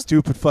see your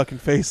stupid fucking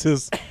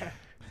faces,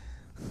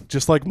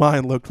 just like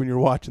mine looked when you're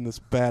watching this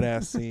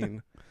badass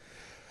scene.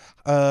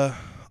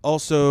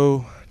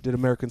 Also did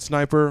American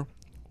Sniper,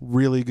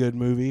 really good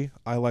movie.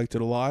 I liked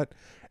it a lot.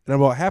 And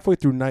I'm about halfway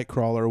through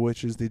Nightcrawler,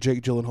 which is the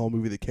Jake Gyllenhaal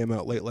movie that came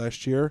out late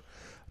last year.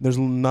 There's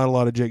not a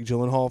lot of Jake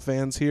Gyllenhaal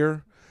fans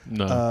here,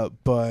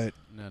 but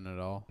None at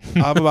all.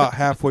 I'm about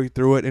halfway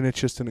through it, and it's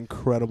just an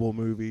incredible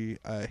movie.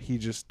 He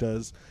just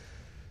does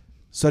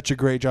such a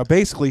great job.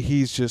 Basically,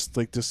 he's just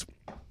like this.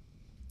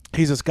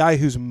 He's this guy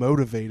who's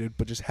motivated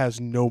but just has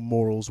no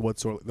morals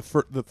whatsoever.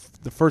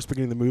 The first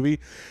beginning of the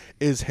movie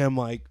is him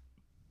like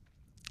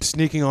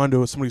sneaking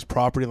onto somebody's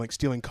property and like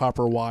stealing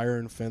copper wire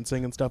and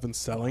fencing and stuff and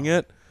selling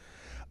it.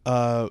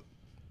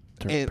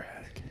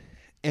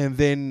 And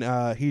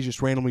then he's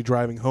just randomly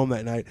driving home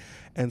that night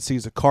and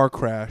sees a car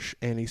crash,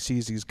 and he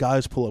sees these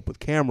guys pull up with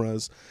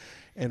cameras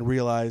and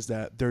realize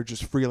that they're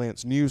just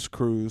freelance news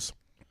crews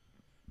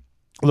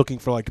looking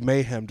for like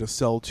mayhem to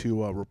sell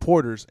to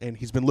reporters. And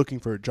he's been looking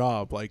for a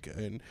job, like,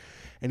 and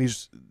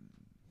he's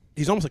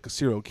almost like a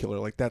serial killer.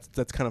 Like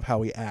that's kind of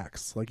how he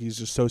acts. Like he's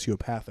just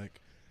sociopathic.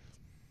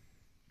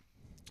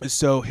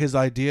 So his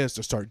idea is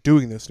to start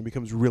doing this, and he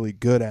becomes really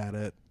good at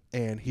it.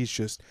 And he's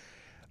just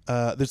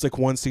there's like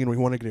one scene where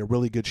he wanted to get a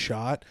really good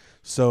shot.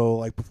 So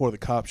like before the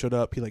cop showed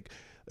up, it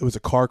was a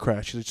car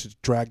crash. He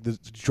just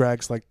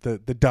drags like the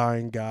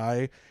dying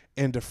guy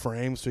into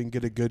frame so he can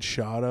get a good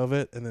shot of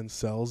it, and then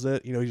sells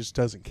it. You know, he just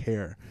doesn't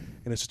care,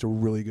 and it's just a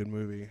really good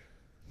movie.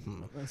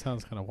 That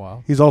sounds kind of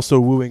wild. He's also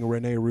wooing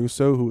Rene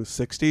Russo, who is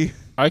 60.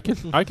 I could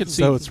see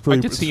So it's pretty-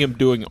 I could see him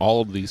doing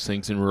all of these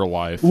things in real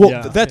life. Well,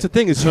 Yeah. that's the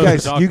thing is, So you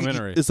it's guys, a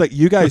documentary. it's like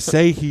you guys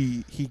say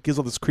he gives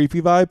all this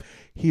creepy vibe.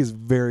 He is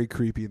very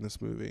creepy in this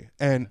movie,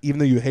 and even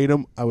though you hate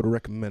him, I would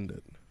recommend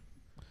it.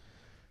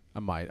 I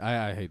might.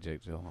 I hate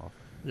Jake Gyllenhaal.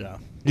 Yeah.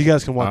 You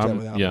guys can watch that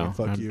without yeah, me.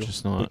 Fuck I'm you.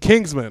 just But not.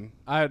 Kingsman,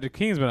 The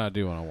Kingsman I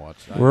do want to watch.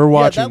 we're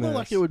watching Yeah, that this. looked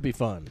like it would be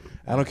fun.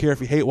 I don't care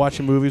if you hate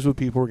watching movies with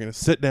people. We're gonna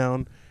sit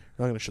down.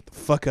 We're not gonna shut the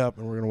fuck up,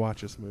 and we're gonna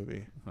watch this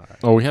movie. All right.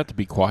 Oh, we have to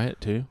be quiet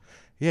too.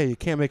 Yeah, you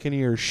can't make any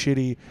of your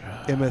shitty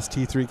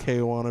MST3K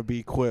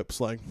wannabe quips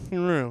like,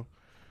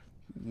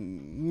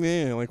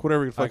 yeah, like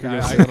whatever the fuck Okay,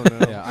 you're gonna say. I don't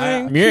know.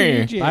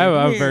 Yeah, Yeah. I have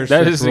a very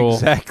That strict is rule.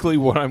 exactly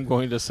what I'm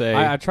going to say.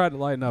 I tried to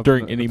lighten up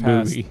during the any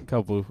past movie.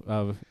 couple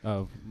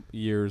of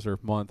years or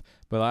month,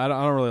 but I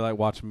don't really like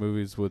watching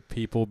movies with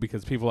people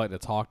because people like to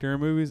talk during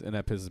movies, and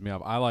that pisses me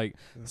off. I like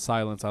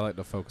silence. I like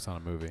to focus on a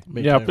movie.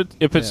 Me yeah, too. but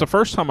if it's Yeah. the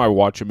first time I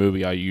watch a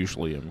movie, I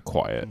usually am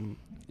quiet.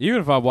 Even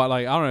if I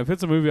like, I don't know if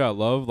it's a movie I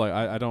love, like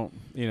I don't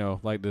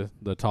like to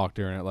talk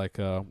during it. Like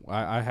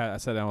I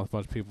sat down with a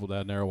bunch of people that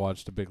had never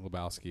watched The Big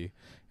Lebowski,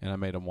 and I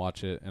made them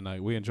watch it,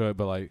 and we enjoyed it.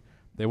 But like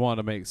they wanted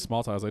to make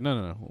small talk. I was like,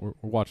 no, we're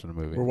watching a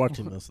movie. We're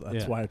watching this.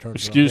 That's Yeah. why I turned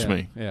Excuse Yeah,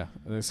 me. Yeah.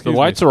 The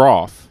lights are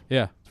off.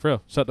 Yeah, for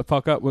real. Shut the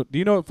fuck up. Do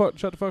you know what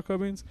shut the fuck up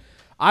means?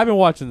 I've been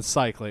watching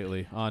Psych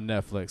lately on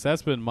Netflix.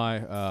 That's been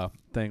my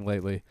thing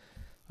lately.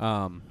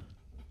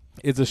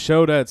 It's a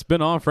show that's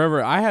been on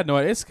forever. I had no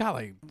idea. It's got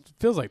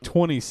feels like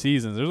 20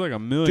 seasons. There's like a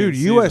million Dude,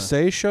 seasons.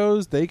 USA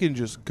shows, they can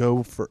just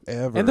go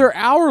forever. And they're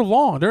hour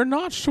long. They're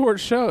not short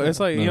shows. It's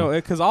like, No.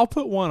 because I'll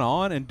put one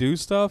on and do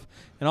stuff,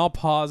 and I'll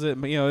pause it.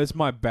 It's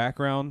my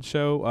background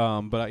show,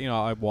 but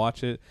I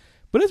watch it.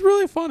 But it's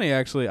really funny,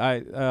 actually. I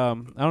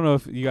don't know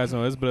if you guys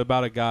know this, but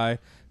about a guy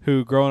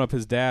who, growing up,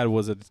 his dad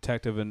was a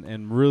detective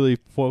and really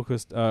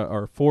focused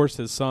or forced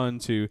his son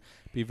to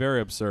be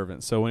very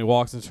observant. So when he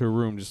walks into a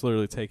room, just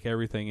literally take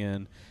everything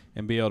in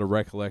and be able to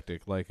recollect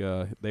it. Like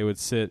they would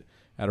sit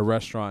at a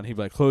restaurant, and he'd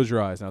be like, "Close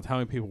your eyes." Now, how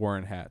many people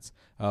wearing hats?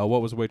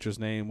 What was the waitress'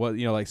 name? What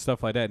like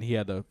stuff like that, and he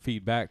had to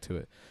feed back to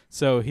it.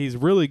 So he's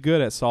really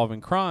good at solving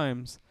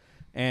crimes,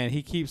 and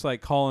he keeps like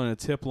calling a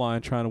tip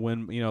line, trying to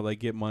win. Like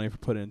get money for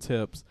putting in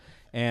tips.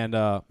 And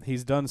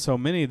he's done so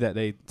many that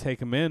they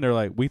take him in. They're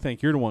like, "We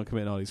think you're the one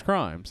committing all these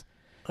crimes."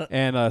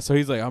 And so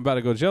he's like, "I'm about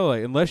to go to jail.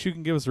 Like, unless you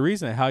can give us a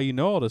reason how you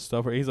know all this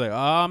stuff." Or he's like,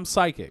 "I'm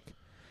psychic."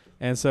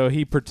 And so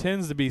he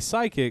pretends to be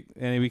psychic,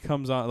 and he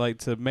becomes on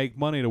to make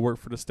money to work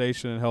for the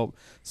station and help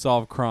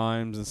solve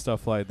crimes and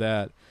stuff like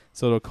that.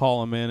 So they'll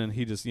call him in, and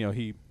he just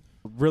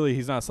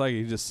he's not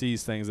psychic. He just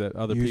sees things that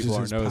other uses people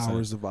his aren't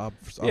noticing.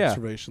 powers of Yeah.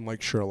 observation,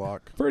 like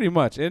Sherlock. Pretty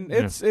much, and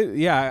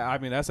Yeah. I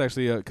mean that's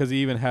actually because he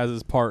even has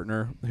his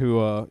partner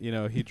who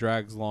he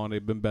drags along.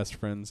 They've been best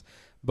friends,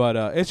 but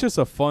it's just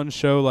a fun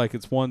show. Like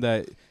it's one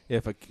that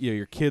if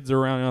your kids are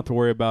around, you don't have to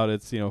worry about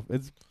it.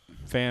 It's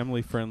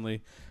family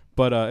friendly,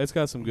 but it's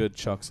got some good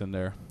chucks in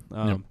there.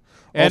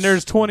 And Also-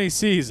 there's 20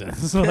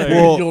 seasons. Like,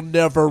 Well, You'll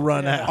never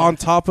run out. On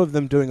top of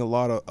them doing a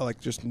lot of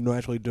just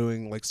naturally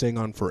doing staying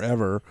on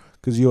forever,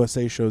 because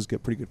USA shows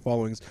get pretty good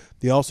followings.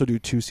 They also do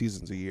 2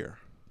 seasons a year.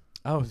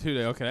 oh, dude,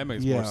 okay, that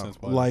makes more sense.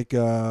 But Like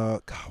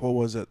God, what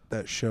was it?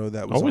 That show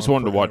that I was. always on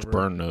wanted to watch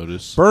forever? Burn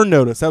Notice. Burn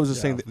Notice. That was the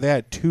Yeah. thing. They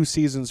had 2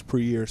 seasons per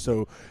year,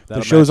 so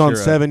That'll the show's match on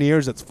your, 7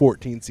 years. That's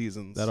 14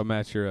 seasons. that'll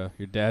match your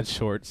dad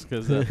shorts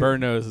because Burn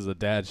Notice is a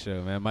dad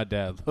show, man. My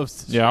dad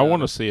loves. Yeah, I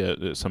want to see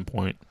it at some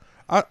point.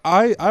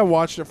 I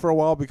watched it for a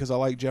while because I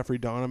like Jeffrey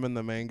Donovan,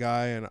 the main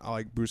guy, and I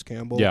like Bruce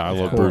Campbell. Yeah, I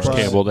love Yeah. Bruce But-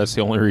 Campbell. That's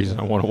the only reason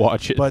I want to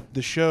watch it. But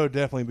the show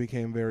definitely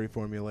became very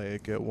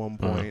formulaic at one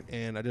point,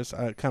 and I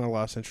kind of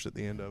lost interest at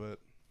the end of it.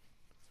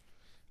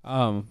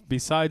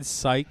 Besides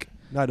Psych,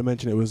 Not to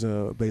mention it was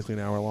basically an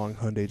hour-long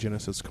Hyundai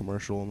Genesis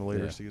commercial in the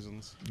later Yeah.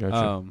 seasons.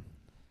 Gotcha.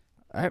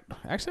 I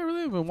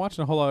really have been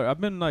watching a whole lot. I've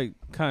been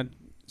kind of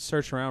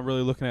searching around,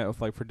 really looking at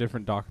for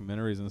different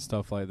documentaries and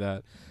stuff like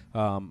that.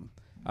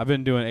 I've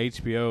been doing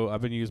HBO.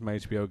 I've been using my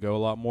HBO Go a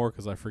lot more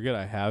because I forget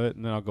I have it,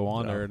 and then I'll go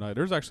on there. And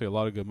there's actually a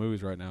lot of good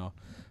movies right now.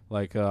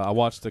 Like I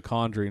watched The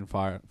Conjuring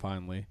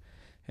finally,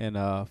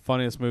 and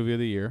funniest movie of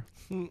the year.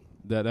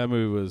 that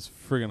movie was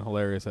friggin'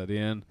 hilarious at the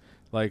end.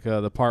 Like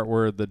the part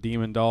where the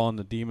demon doll and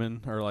the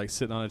demon are like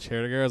sitting on a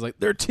chair together. I was like,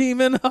 they're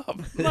teaming up.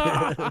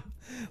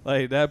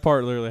 Like that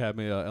part literally had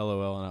me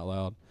LOL and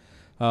out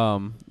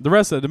loud. The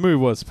rest of the movie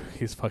was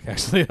spooky as fuck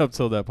actually up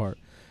till that part.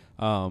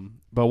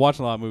 But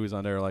watching a lot of movies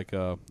on there, like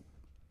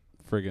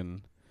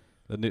friggin'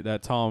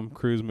 that Tom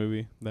Cruise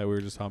movie that we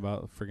were just talking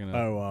about,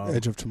 friggin'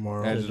 Edge of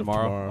Tomorrow. Edge of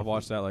Tomorrow. I've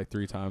watched that like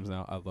 3 times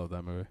now. I love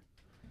that movie.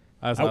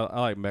 I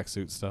like mech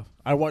suit stuff.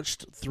 I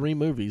watched 3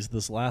 movies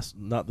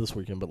not this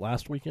weekend, but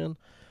last weekend.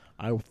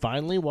 I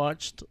finally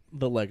watched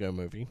the Lego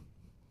Movie.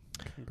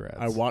 Congrats.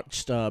 I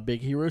watched Big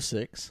Hero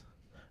 6.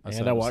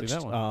 And I watched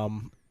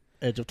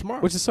Edge of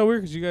Tomorrow. Which is so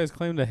weird because you guys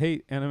claim to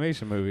hate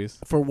animation movies.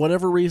 For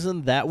whatever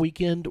reason, that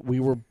weekend, we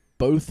were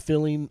both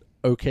feeling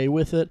okay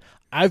with it.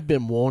 I've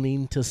been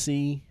wanting to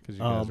see... Because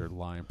you guys are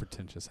lying,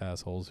 pretentious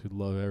assholes who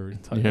love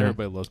everything.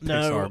 Everybody loves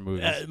Pixar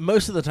movies.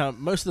 Most of the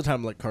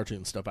time, like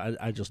cartoon stuff,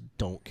 I just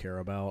don't care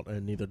about,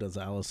 and neither does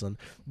Allison.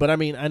 But I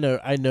mean, I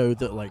know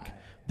that like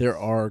there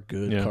are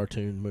good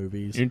cartoon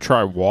movies. You can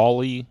try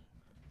WALL-E.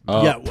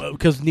 Yeah,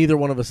 because neither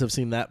one of us have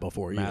seen that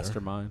before either.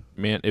 Mastermind.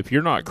 Man, if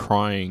you're not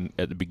crying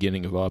at the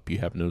beginning of Up, you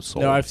have no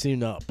soul. No, I've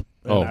seen Up.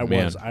 Oh, I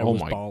man. was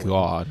my bawling.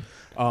 God.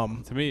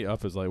 To me,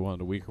 Up is like one of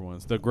the weaker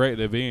ones. The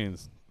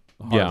beginning's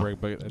heartbreak,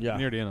 but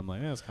near the end, I'm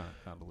like, it's kind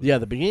of yeah,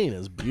 the beginning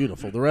is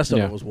beautiful. The rest of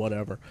it was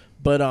whatever.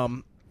 But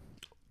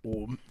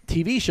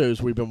TV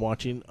shows we've been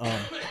watching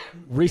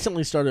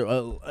recently started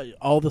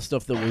all the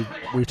stuff that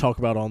we talk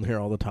about on here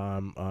all the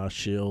time,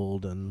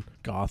 S.H.I.E.L.D. and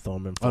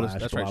Gotham and Flash,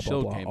 that's blah, right. blah,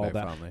 S.H.I.E.L.D. blah, came all back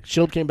that. finally.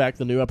 S.H.I.E.L.D. came back.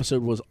 The new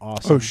episode was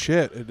awesome. Oh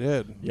shit, it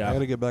did. Yeah. I got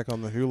to get back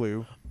on the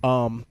Hulu.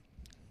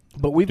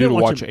 But we've Dude, been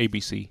watch watching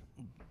ABC.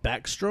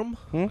 Backstrom.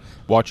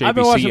 Watch I've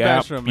been watching ABC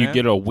app. Backstrom, You man.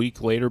 get a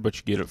week later, but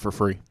you get it for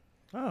free.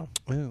 Oh,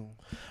 Ew.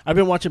 I've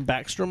been watching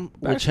Backstrom,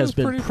 which has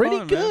been pretty fun,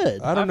 man.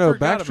 good. I don't I know.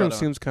 forgot about Backstrom it.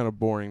 seems kind of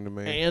boring to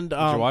me. And Did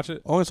you watch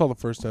it? Only saw the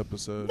first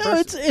episode.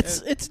 no,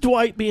 it's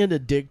Dwight being a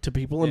dick to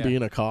people and Yeah.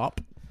 being a cop.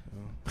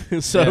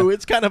 So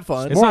it's kind of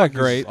fun. It's More not like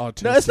great.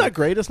 autistic. No, it's not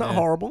great. It's not Yeah.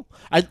 horrible.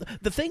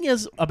 The thing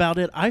is about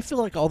it, I feel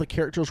like all the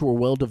characters were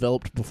well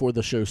developed before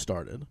the show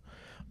started,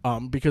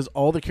 because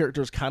all the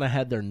characters kind of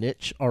had their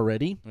niche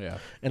already, Yeah.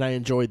 and I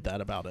enjoyed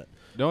that about it.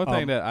 The only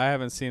thing that I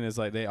haven't seen is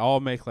like they all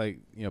make like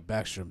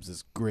Backstrom's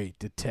this great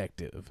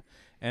detective,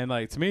 and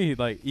like to me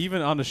like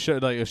even on the show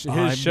like his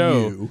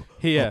show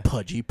a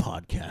pudgy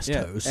podcast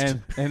host,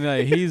 and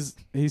like he's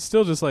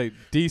still just like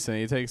decent.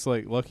 He takes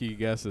like lucky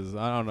guesses.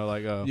 I don't know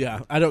like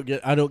yeah, I don't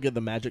get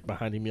the magic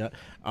behind him yet.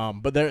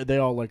 But they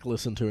all like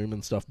listen to him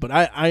and stuff. But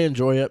I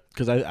enjoy it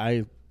because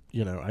I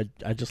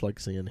just like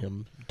seeing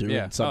him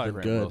doing something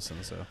like good. Wilson,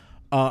 so.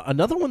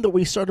 Another one that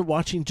we started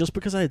watching just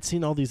because I had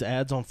seen all these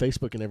ads on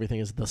Facebook and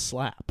everything is The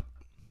Slap.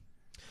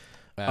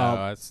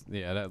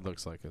 That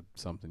looks like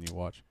something you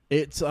watch.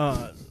 It's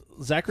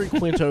Zachary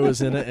Quinto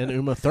is in it and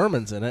Uma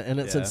Thurman's in it, and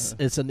it's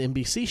an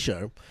NBC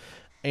show,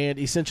 and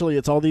essentially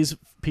it's all these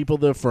people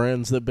that are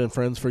friends that have been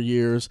friends for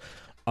years.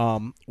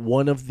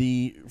 One of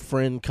the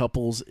friend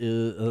couples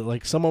is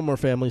like some of them are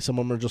family, some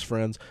of them are just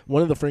friends.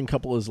 One of the friend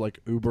couple is like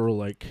uber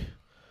like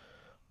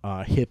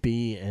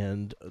hippie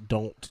and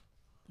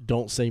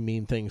don't say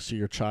mean things to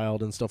your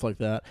child and stuff like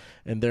that.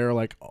 And they're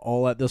like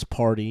all at this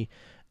party,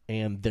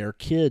 and their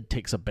kid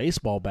takes a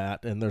baseball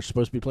bat, and they're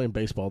supposed to be playing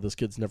baseball. This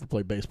kid's never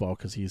played baseball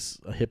because he's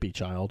a hippie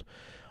child,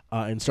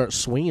 and starts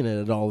swinging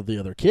it at all of the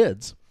other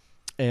kids.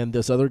 And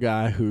this other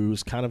guy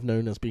who's kind of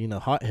known as being a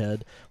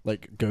hothead,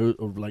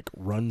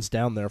 runs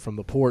down there from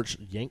the porch,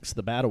 yanks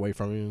the bat away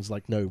from him, and is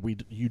like, "No,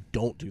 you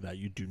don't do that.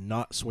 You do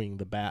not swing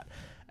the bat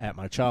at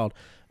my child."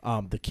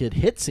 The kid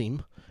hits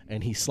him,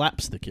 and he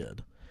slaps the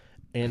kid.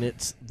 And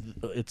it's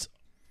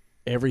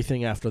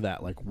everything after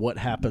that, like what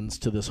happens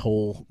to this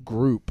whole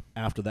group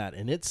after that,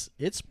 and it's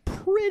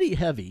pretty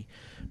heavy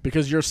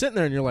because you're sitting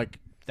there and you're like,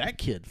 that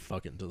kid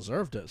fucking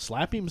deserved it.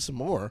 Slap him some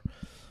more.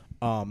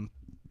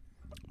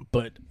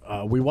 But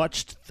we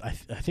watched. I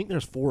think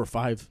there's 4 or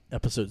 5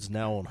 episodes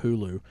now on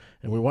Hulu,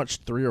 and we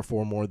watched 3 or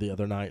 4 more the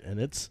other night, and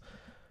it's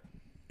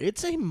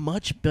a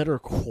much better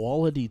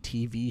quality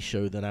TV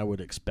show than I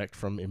would expect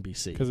from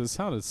NBC. Because it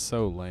sounded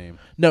so lame.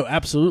 No,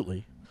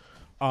 absolutely.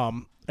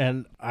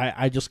 And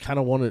I just kind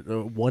of wanted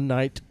one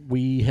night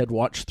we had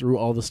watched through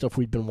all the stuff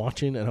we'd been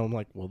watching, and I'm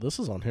like, well, this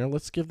is on here.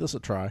 Let's give this a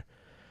try.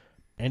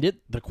 And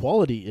the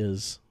quality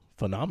is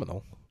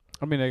phenomenal.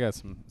 I mean, they got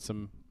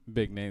some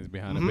big names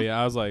behind it, but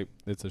yeah, I was like,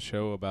 it's a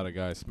show about a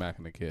guy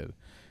smacking a kid.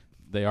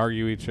 They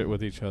argue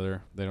with each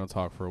other. They don't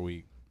talk for a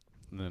week,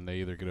 and then they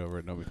either get over it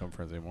and don't become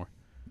friends anymore.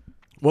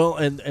 Well,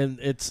 and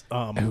it's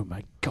Oh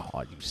my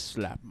God! You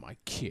slapped my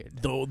kid.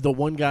 the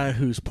one guy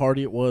whose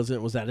party it was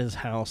at his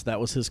house. That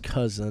was his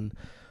cousin.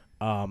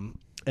 And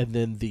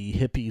then the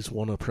hippies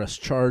want to press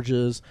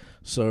charges.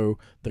 So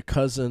the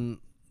cousin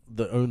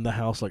that owned the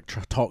house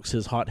talks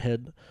his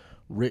hothead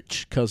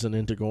rich cousin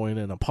into going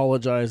and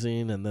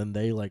apologizing, and then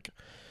they like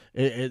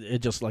it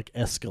just like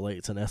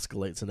escalates and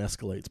escalates and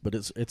escalates. But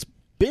it's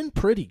been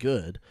pretty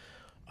good.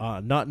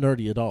 Not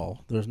nerdy at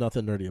all. There's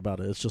nothing nerdy about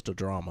it. It's just a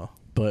drama.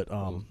 But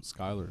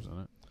Skylar's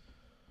in it.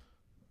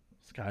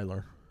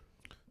 Skylar.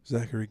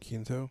 Zachary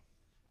Quinto.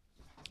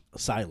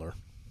 Siler.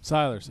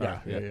 Siler, sorry.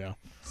 Yeah.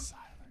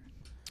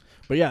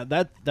 But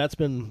yeah, that's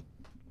been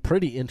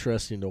pretty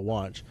interesting to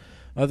watch.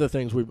 Other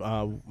things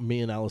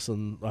me and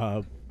Allison,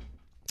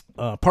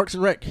 Parks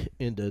and Rec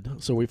ended,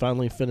 so we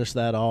finally finished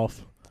that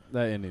off.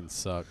 That ending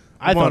sucked.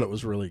 I thought it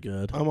was really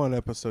good. I'm on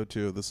episode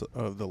 2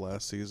 of the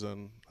last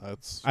season.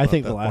 I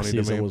think the last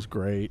season was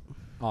great.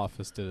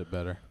 Office did it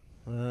better.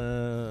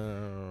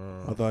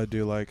 Although I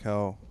do like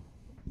how,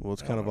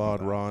 it's kind of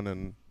odd, Ron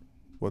and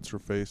what's her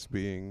face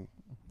being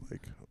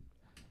like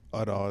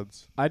at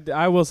odds.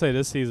 I will say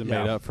this season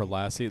Yeah. made up for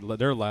last season.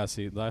 Their last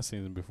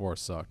season before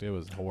sucked. It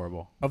was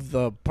horrible. Of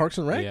the Parks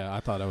and Rec? Yeah, I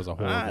thought that was a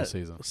horrible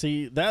season.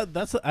 See,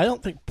 that's I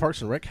don't think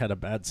Parks and Rec had a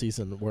bad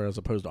season, whereas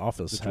opposed to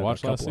Office. Did you had watch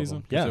a couple last of season?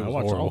 them. 'Cause Yeah, it I was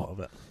watched horrible. all of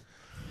it.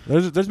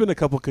 There's been a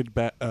couple good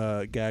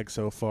gags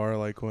so far,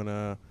 like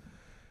when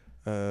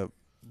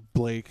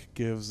Blake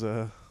gives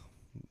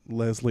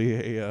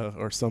Leslie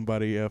or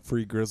somebody a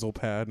free Grizzle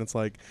pad, and it's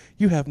like,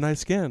 you have nice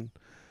skin.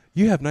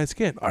 You have nice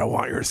skin. I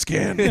want your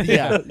skin.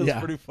 Yeah, it's yeah.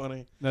 pretty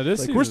funny. Now this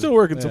Like, season, we're still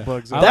working some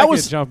bugs out. That That was-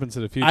 was jump into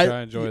the future.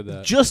 I enjoyed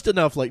that. Just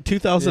enough, like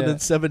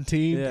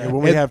 2017. Yeah. And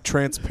when we And- have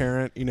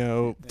transparent,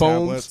 Phones,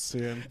 tablets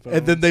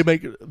and then they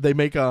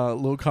make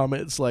little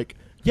comments like,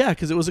 yeah,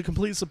 because it was a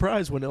complete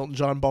surprise when Elton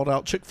John bought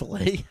out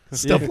Chick-fil-A,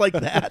 stuff like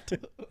that.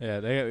 Yeah,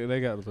 they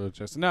got a little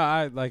just.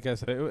 No, like I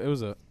said, it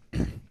was a.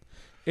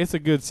 It's a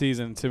good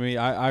season to me.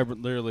 I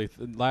literally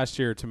last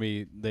year to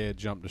me they had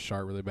jumped the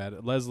shark really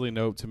bad. Leslie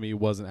Knope to me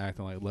wasn't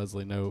acting like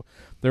Leslie Knope.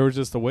 There was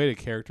just the way the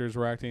characters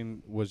were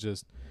acting was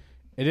just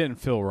it didn't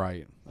feel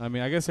right. I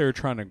mean, I guess they were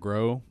trying to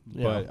grow,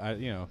 but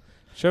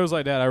shows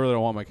like that I really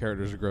don't want my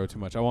characters to grow too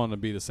much. I want them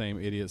to be the same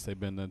idiots they've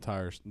been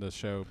the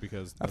show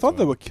because I thought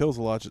that what kills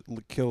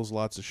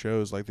lots of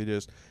shows, like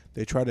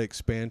they try to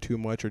expand too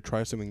much or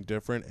try something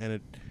different, and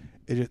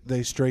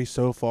they stray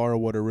so far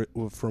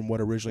from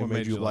what originally What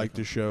made you like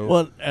the show.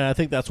 Well, and I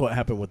think that's what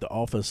happened with The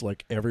Office.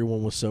 Like,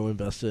 everyone was so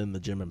invested in the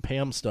Jim and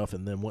Pam stuff,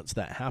 and then once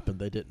that happened,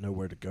 they didn't know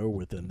where to go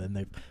with it. And then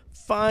they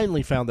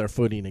finally found their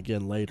footing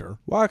again later.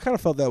 Well, I kind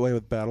of felt that way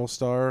with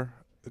Battlestar,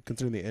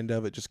 considering the end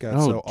of it just got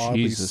so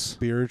oddly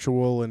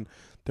spiritual, and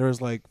there was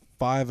like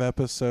 5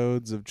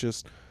 episodes of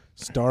just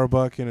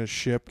Starbuck in a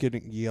ship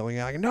yelling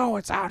out, "No,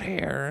 it's out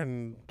here,"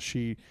 and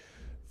she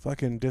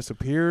fucking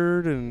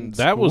disappeared, and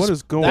That was- what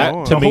is going that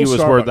on? to me The whole was where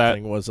Starbuck that-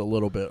 thing was a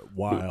little bit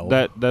wild.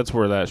 That's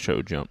where that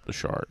show jumped the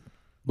shark.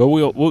 But we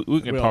can We all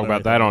talk know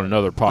about that anything on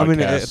another podcast. I mean,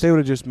 if they would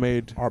have just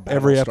made Our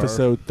every Battlestar.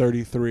 episode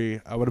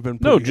 33, I would have been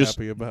No, pretty just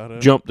happy about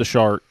it. jump the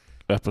shark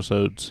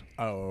episodes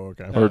oh,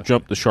 okay. or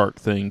jump the shark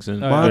things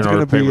in, Mine's in our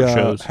going to be favorite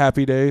shows.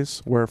 Happy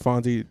Days, where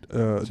Fonzie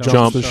jumps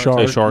Jump the shark.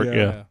 the shark,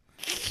 yeah.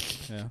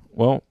 Yeah.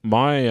 Well,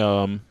 my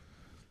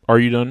are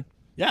you done?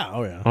 Yeah,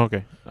 oh yeah.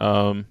 Okay.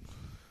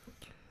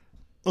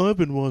 I've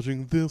been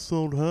watching This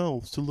Old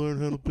House to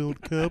learn how to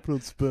build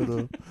cabinets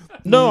better.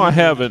 No, I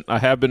haven't. I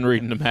have been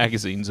reading the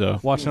magazines though.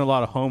 Watching a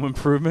lot of Home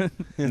Improvement.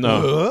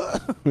 No,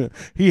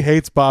 He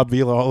hates Bob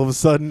Vila all of a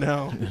sudden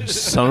now.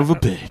 son of a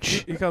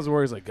bitch. He comes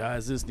where he's like,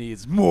 guys, this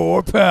needs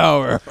more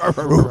power.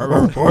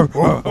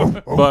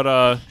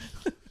 But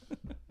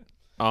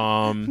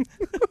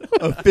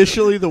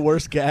Officially the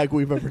worst gag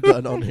we've ever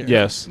done on here.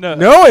 yes. No,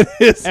 It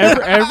is.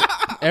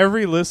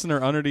 every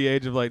listener under the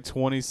age of like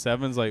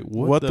 27 is like,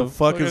 what the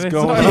fuck are is they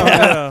going on? talking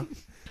about?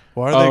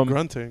 Why are they Um,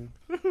 grunting?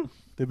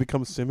 They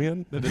become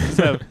simian? They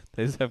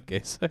just have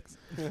gay sex.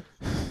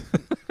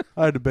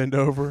 I had to bend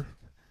over.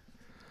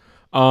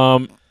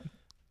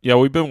 Yeah,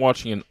 we've been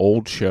watching an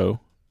old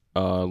show.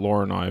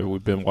 Laura and I,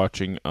 we've been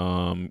watching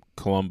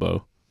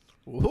Columbo.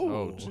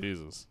 Oh,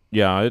 Jesus.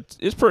 Yeah,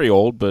 it's pretty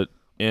old, and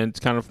it's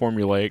kind of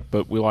formulaic,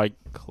 but we like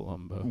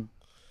Columbo.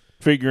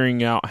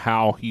 figuring out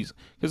how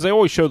because they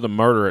always show the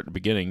murder at the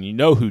beginning. You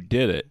know who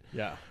did it,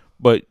 Yeah.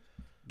 but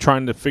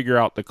trying to figure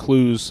out the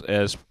clues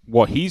as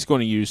what he's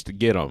going to use to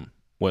get them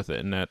with it,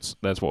 and that's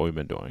what we've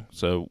been doing.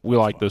 So we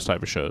like those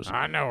type of shows.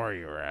 I know where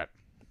you're at.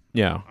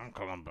 Yeah. I'm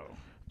Columbo.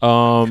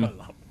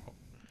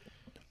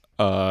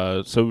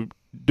 So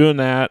doing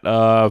that,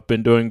 I've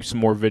been doing some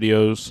more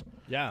videos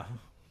Yeah.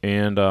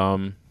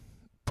 and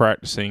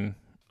practicing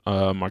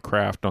my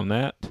craft on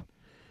that.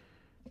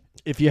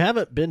 If you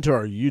haven't been to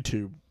our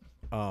YouTube,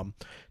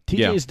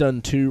 TJ's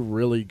done 2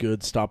 really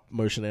good stop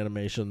motion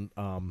animation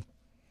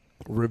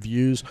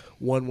reviews.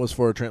 One was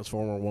for a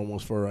Transformer, one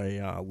was for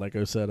a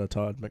Lego set, a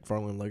Todd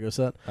McFarlane Lego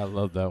set. I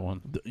love that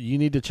one. You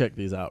need to check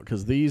these out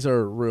because these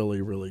are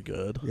really, really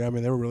good. Yeah, I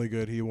mean, they were really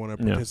good. He won a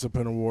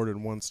participant award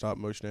in 1 stop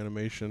motion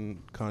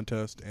animation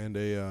contest and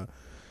a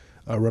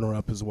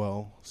runner-up as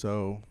well.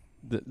 So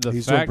The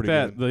He's doing fact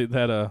pretty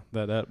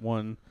that that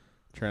one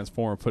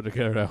Transformer put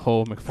together that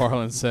whole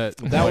McFarlane set.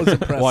 That was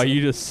impressive. While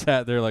you just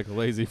sat there like a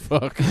lazy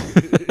fuck.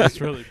 That's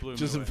really blew me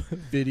Just a away.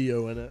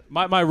 video in it.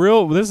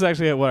 This is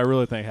actually what I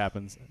really think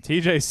happens.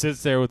 TJ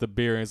sits there with a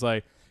beer and he's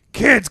like,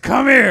 "Kids,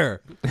 come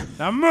here.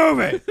 Now move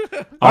it.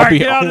 All right,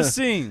 get out of the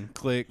scene."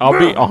 Click. I'll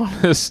be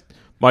honest.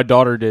 My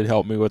daughter did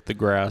help me with the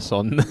grass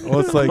on. Well,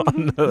 it's like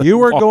on the you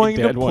are Walking going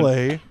to Dead one.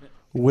 play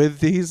with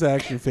these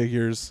action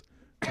figures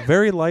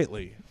very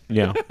lightly.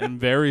 Yeah. And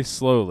very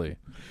slowly.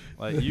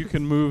 Like you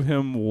can move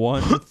him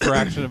one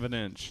fraction of an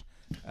inch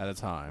at a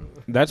time.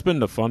 That's been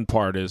the fun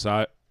part is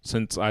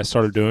since I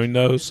started doing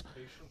those,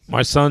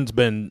 my son's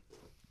been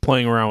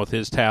playing around with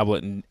his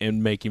tablet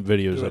and making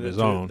videos of his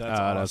own.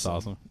 That's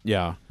awesome.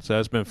 Yeah, so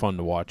that's been fun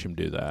to watch him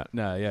do that.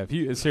 No, yeah. If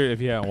you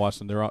haven't watched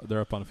them, they're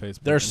up on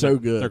Facebook. They're so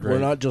good. They're great. We're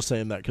not just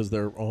saying that because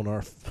they're on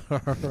our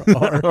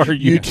Our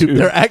YouTube.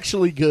 They're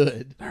actually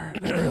good. They're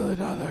really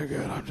not that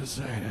good. I'm just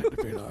saying it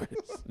to be nice.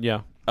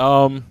 Yeah.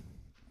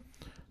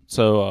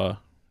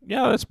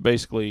 Yeah, that's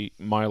basically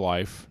my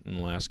life in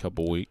the last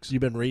couple weeks. You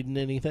been reading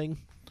anything?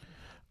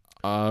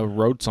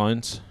 Road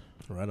signs.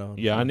 Right on.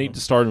 Yeah, I need to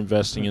start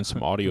investing in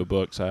some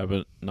audiobooks. I have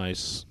a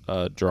nice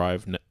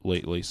drive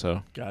lately,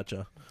 so.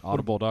 Gotcha.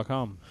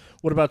 Audible.com.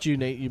 What about you,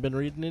 Nate? You been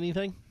reading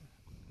anything?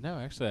 No,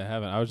 actually, I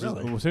haven't. I was just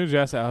Really? as soon as you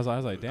asked that, I was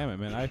like, damn it,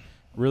 man. I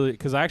really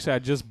because I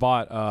just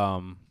bought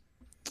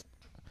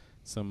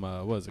some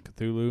what is it,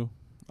 Cthulhu?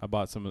 I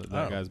bought some of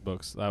that guy's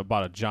books. I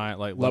bought a giant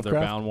like leather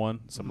Lovecraft? bound one,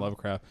 some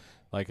Lovecraft.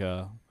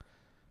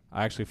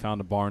 I actually found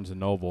a Barnes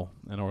and Noble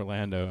in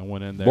Orlando and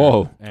went in there.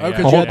 Whoa. And Oh,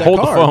 'cause you had that Hold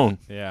the card. phone.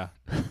 Yeah,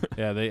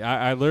 yeah.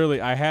 I literally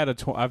I've had a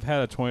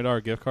 $20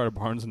 gift card at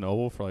Barnes and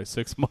Noble for like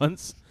 6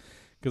 months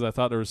because I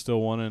thought there was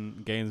still one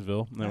in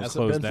Gainesville and it was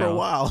Hasn't closed been down for a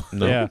while.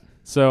 No. Yeah.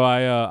 So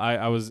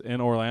I was in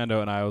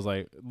Orlando and I was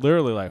like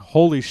literally like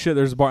holy shit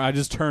there's a bar. I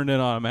just turned in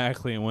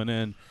automatically and went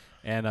in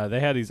and they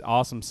had these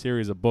awesome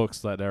series of books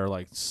that are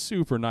like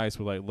super nice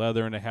with like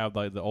leather and they have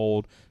like the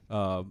old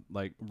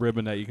like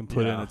ribbon that you can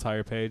put in Yeah. a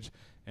tire page.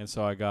 And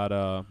so I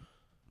got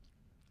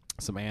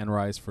some Anne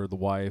Rice for the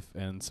wife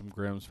and some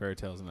Grimm's fairy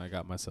tales and I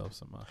got myself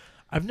some.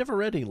 I've never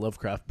read any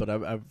Lovecraft, but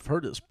I've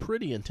heard it's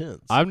pretty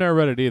intense. I've never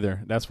read it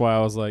either. That's why I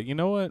was like, you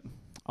know what?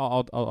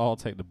 I'll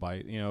take the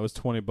bite. You know, it was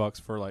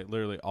 $20 for like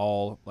literally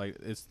all like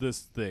it's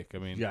this thick. I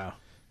mean, yeah.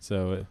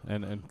 So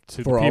and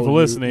to For the all people you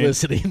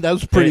listening, that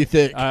was pretty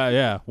thick.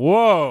 Yeah.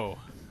 Whoa!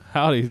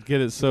 How do you get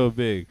it so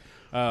big?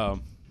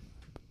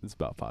 It's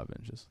about 5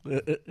 inches.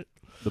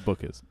 The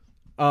book is.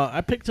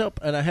 I picked up,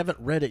 and I haven't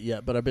read it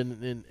yet, but I've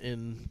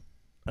been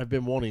I've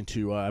been wanting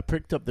to. I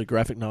picked up the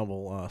graphic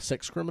novel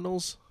 "Sex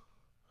Criminals."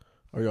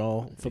 Are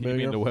y'all familiar?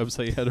 You mean the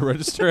website you had to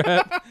register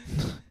at?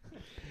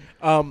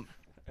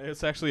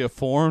 It's actually a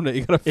form that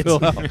you got to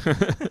fill out.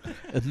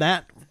 And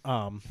that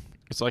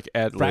It's like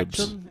ad libs,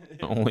 Fraction?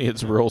 only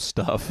it's real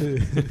stuff.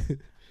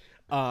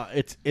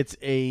 it's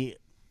a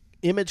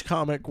image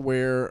comic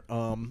where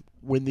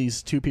when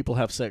these two people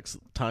have sex,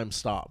 time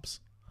stops,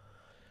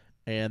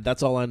 and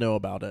that's all I know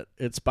about it.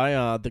 It's by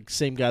the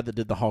same guy that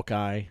did the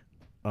Hawkeye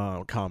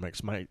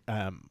comics, Matt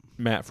Fraction.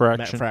 Matt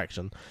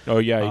Fraction. Oh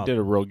yeah, he did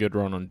a real good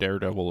run on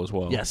Daredevil as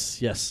well.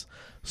 Yes.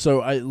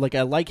 So I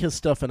like his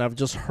stuff, and I've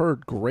just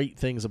heard great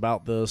things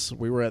about this.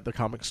 We were at the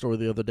comic store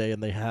the other day,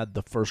 and they had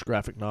the first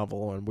graphic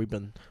novel, and we've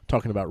been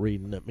talking about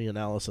reading it, me and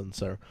Allison.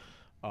 So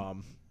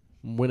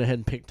went ahead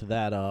and picked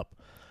that up.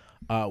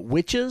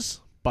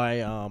 Witches by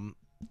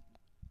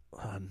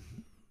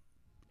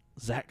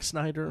Zack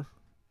Snyder.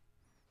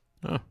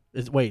 Huh.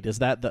 Is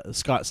that the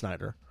Scott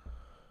Snyder?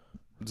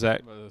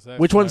 Zach.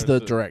 Which one's the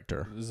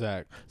director?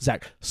 Zach.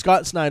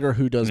 Scott Snyder,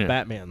 who does Yeah.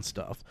 Batman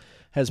stuff,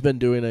 has been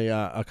doing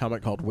a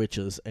comic called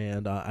Witches,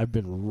 and I've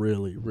been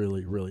really,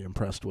 really, really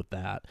impressed with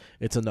that.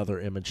 It's another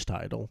Image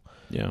title.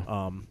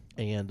 Yeah.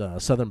 And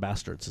Southern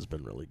Bastards has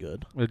been really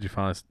good. Did you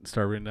finally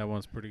start reading that one?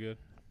 It's pretty good.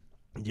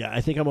 Yeah,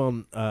 I think I'm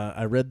on.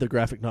 I read the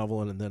graphic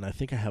novel, and then I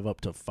think I have up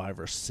to 5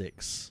 or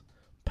 6.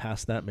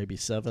 Past that, maybe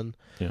 7.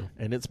 Yeah.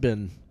 And it's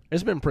been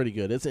pretty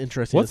good. It's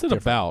interesting. What's It's it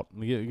different. about?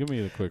 Give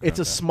me the quick. It's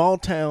a rundown. small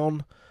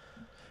town.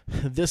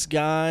 This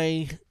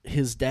guy,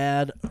 his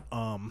dad,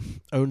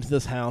 owned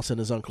this house, and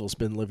his uncle's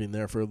been living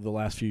there for the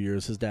last few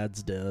years. His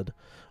dad's dead.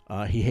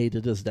 He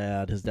hated his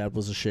dad. His dad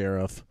was a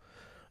sheriff.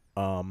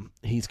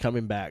 He's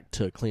coming back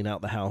to clean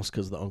out the house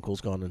because the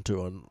uncle's gone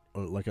into an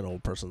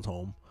old person's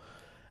home.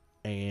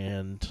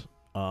 And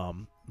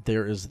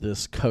there is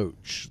this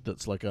coach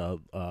that's like a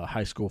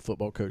high school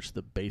football coach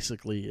that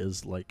basically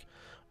is like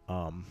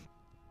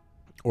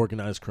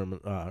organized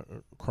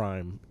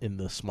crime in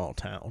this small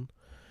town.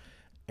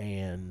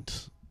 And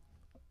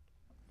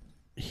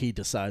he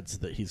decides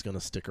that he's going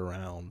to stick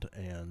around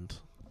and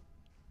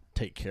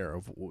take care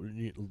of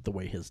the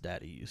way his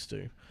daddy used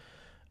to.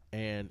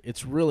 And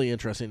it's really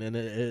interesting, and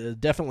it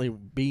definitely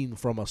being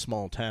from a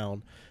small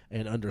town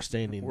and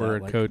understanding where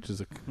that, a coach is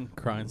a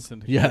crime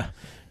syndicate. yeah,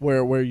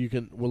 where you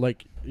can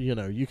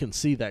you can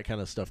see that kind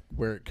of stuff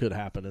where it could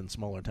happen in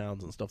smaller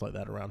towns and stuff like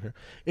that around here.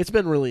 It's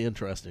been really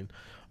interesting.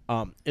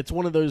 It's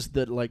one of those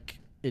that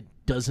it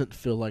doesn't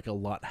feel like a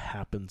lot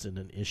happens in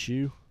an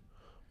issue,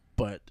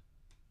 but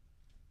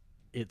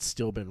it's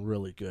still been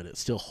really good. It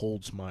still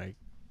holds my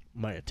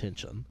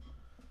attention.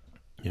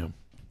 Yeah.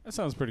 That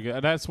sounds pretty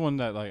good. That's one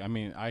that, like, I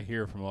mean, I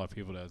hear from a lot of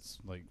people that's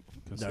like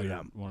considered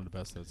yeah. one of the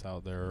best that's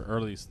out there, or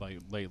at least like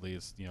lately,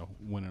 it's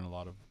winning a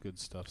lot of good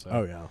stuff. So.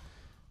 Oh yeah.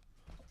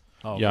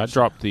 Oh, Yeah, I which-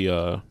 dropped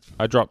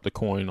the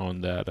coin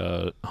on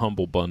that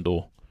Humble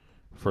bundle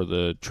for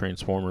the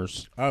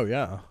Transformers Oh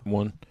yeah.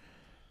 one.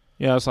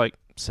 Yeah, it's like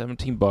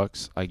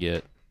 $17. I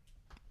get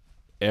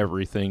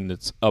everything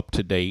that's up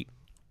to date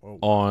Oh,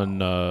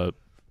 on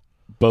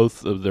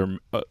both of their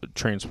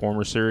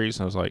Transformer series.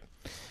 And I was like,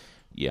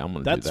 yeah, I'm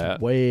gonna That's do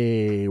that.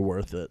 way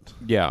worth it.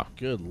 Yeah,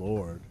 Good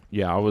Lord.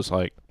 yeah. I was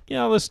like,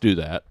 yeah, let's do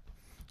that.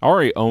 I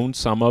already owned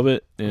some of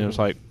it, and it was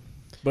like,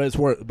 But it's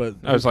worth. But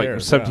I was who like,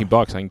 cares? $17.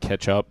 I can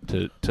catch up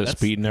to That's-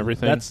 speed and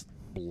everything. That's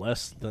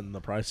less than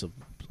the price of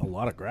a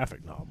lot of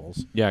graphic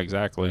novels. yeah,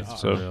 exactly. For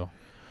So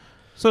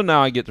real.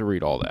 now I get to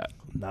read all that.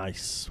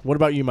 Nice. What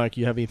about you, Mike?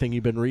 You have anything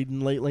you've been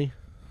reading lately?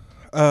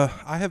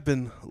 I have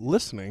been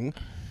listening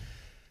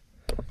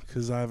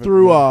because I've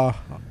Through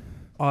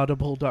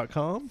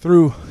audible.com?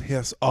 through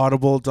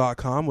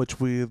audible.com, with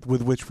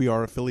which we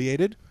are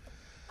affiliated.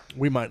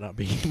 We might not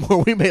be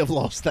anymore. We may have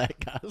lost that,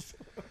 guys.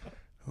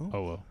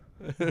 Oh well.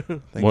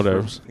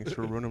 Whatevers. Thanks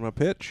for ruining my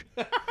pitch.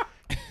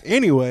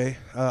 Anyway,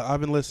 I've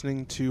been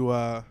listening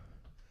to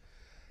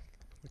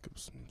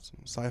some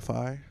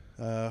sci-fi.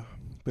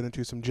 Been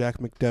into some Jack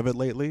McDevitt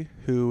lately,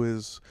 who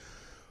is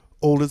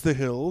old as the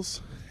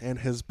hills and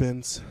has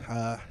been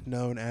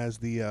known as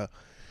the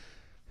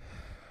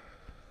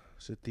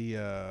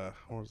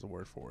what was the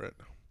word for it?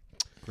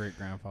 Great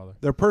grandfather.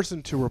 The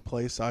person to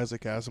replace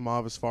Isaac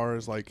Asimov as far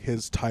as like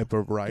his type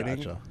of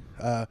writing.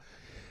 Gotcha.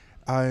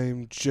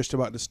 I'm just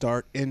about to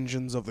start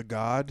Engines of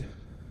God,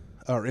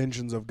 and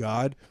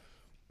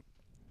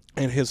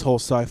his whole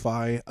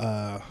sci-fi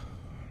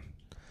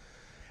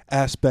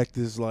aspect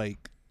is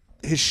like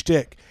his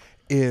shtick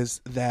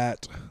is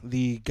that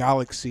the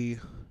galaxy,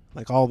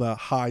 like all the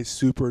high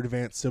super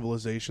advanced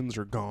civilizations,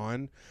 are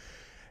gone,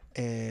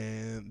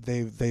 and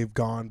they've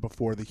gone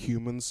before the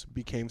humans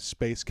became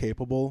space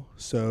capable.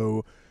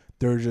 So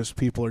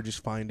people are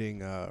just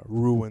finding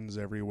ruins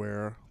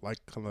everywhere, like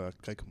the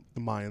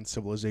Mayan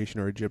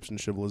civilization or Egyptian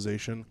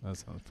civilization. That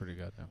sounds pretty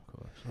goddamn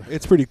cool. Actually.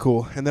 It's pretty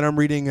cool. And then I'm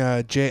reading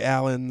Jay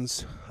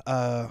Allen's.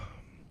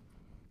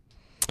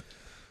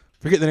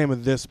 Forget the name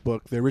of this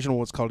book. The original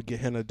one's called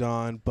Gehenna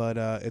Dawn, but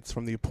it's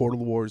from the Portal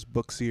Wars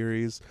book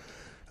series.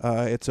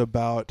 It's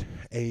about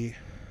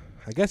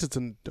I guess it's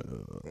a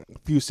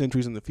few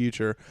centuries in the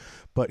future,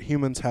 but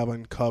humans have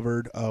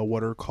uncovered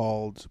what are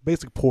called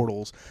basic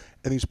portals,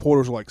 and these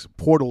portals are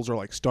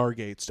like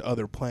stargates to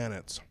other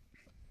planets.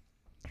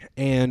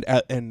 And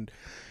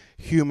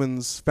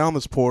humans found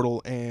this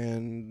portal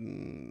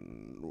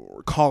and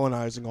were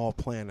colonizing all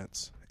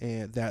planets,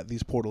 and that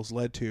these portals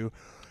led to.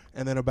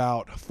 And then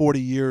about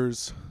 40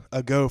 years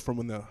ago from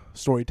when the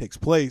story takes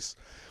place,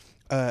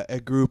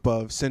 a group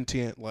of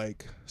sentient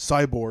like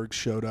cyborgs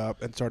showed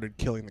up and started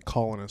killing the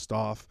colonists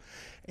off.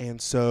 And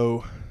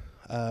so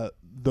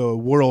the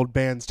world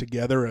bands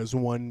together as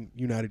one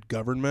united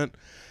government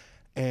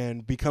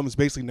and becomes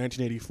basically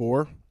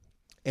 1984.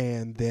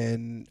 And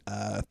then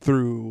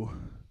through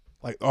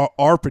like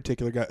our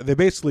particular guy, they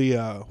basically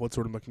what's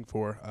what I'm looking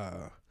for,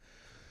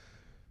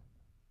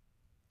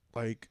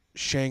 like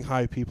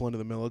Shanghai people into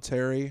the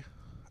military,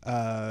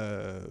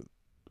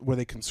 where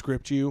they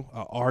conscript you.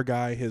 Our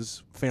guy,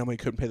 his family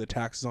couldn't pay the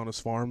taxes on his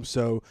farm,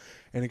 so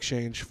in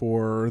exchange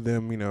for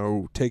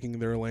them, taking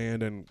their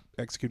land and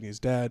executing his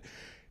dad,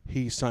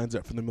 he signs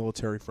up for the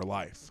military for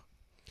life.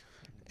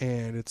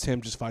 And it's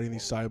him just fighting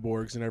these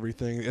cyborgs and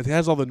everything. It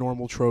has all the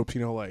normal tropes,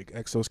 like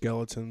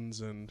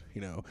exoskeletons and,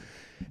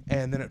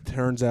 and then it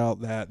turns out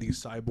that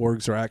these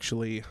cyborgs are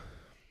actually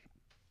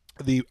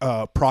the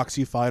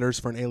proxy fighters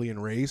for an alien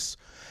race,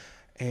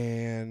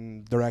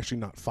 and they're actually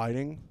not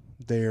fighting.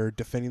 They're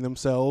defending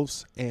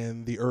themselves,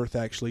 and the Earth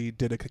actually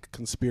did a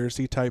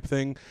conspiracy type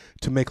thing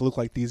to make it look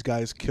like these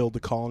guys killed the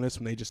colonists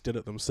when they just did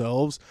it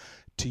themselves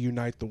to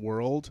unite the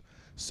world.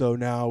 So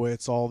now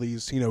it's all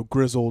these,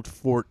 grizzled 10,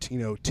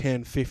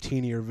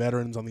 15-year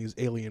veterans on these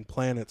alien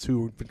planets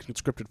who have been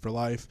conscripted for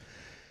life,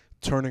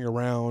 turning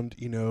around,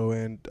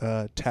 and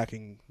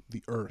attacking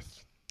the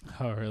Earth.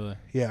 Oh really?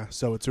 Yeah,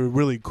 so it's a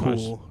really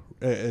cool.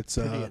 It's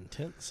Pretty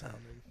intense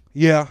sounding.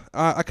 yeah,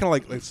 I kind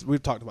of like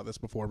we've talked about this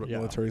before, but Yeah.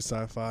 military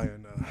sci-fi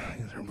and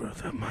these are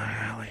both up my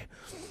alley,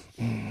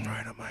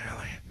 right up my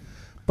alley.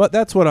 But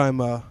that's what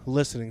I'm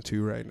listening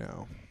to right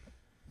now.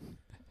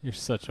 You're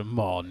such a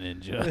mall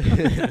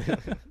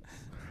ninja.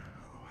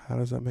 How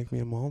does that make me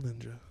a mall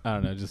ninja? I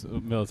don't know, just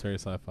military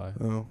sci-fi.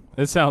 Oh,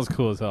 It sounds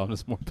cool as hell. I'm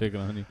just more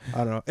picking on you. I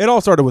don't know. It all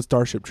started with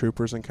Starship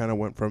Troopers and kind of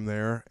went from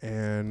there.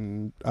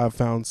 And I've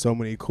found so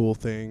many cool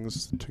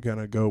things to kind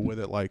of go with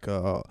it. Like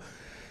I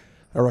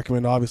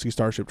recommend obviously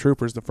Starship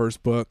Troopers, the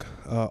first book.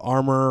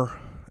 Armor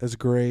is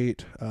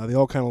great. They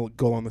all kind of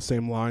go along the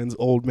same lines.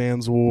 Old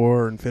Man's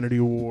War, Infinity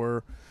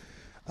War.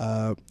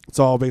 It's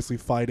all basically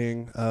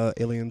fighting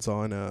aliens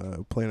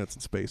on planets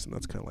in space, and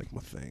that's kind of like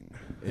my thing.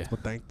 Yeah. It's my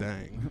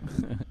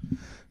thing.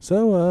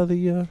 So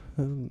the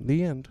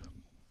end.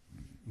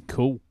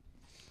 Cool.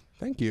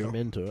 Thank you. I'm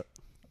into it.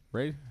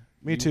 Ray,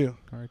 Me you too.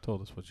 already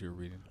told us what you were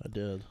reading. I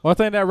did. Well, I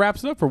think that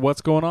wraps it up for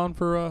what's going on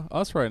for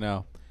us right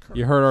now.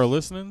 You heard our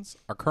listenings,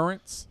 our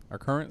currents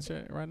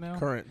right now.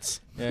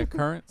 Currents. Yeah,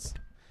 currents.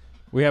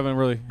 We haven't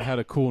really had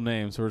a cool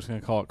name, so we're just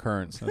gonna call it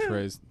currents. That's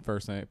Ray's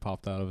first name that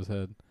popped out of his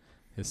head.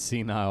 His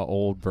senile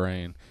old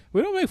brain.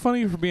 We don't make fun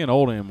of you for being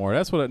old anymore.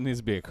 That's what it needs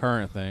to be, a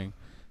current thing.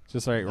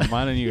 Just like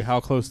reminding you how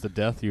close to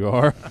death you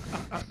are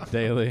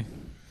daily.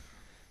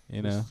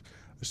 You know.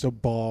 Just a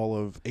ball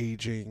of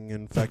aging,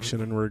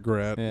 infection, and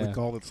regret. Yeah. Like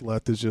all that's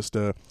left is just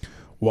a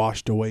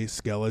washed away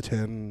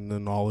skeleton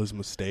and all his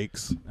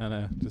mistakes. I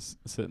know, just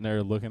sitting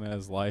there looking at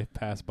his life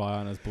pass by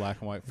on his black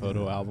and white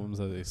photo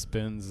albums as he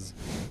spins.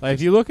 Like,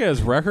 if you look at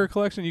his record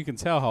collection, you can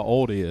tell how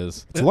old he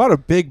is. It's a lot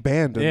of big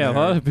band in Yeah, there. a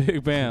lot of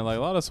big band, like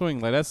a lot of swing.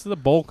 Like, that's the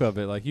bulk of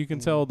it. Like, you can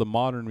tell the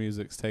modern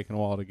music's taking a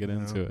while to get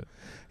into it.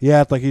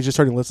 Yeah, it's like he's just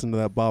starting to listen to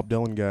that Bob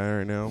Dylan guy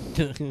right now.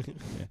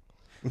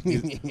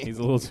 He's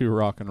a little too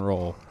rock and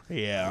roll.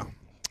 Yeah.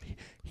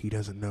 He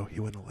doesn't know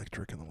he went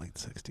electric in the late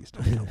 60s.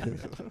 Don't tell him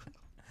yet.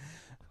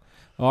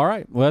 All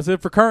right, well, that's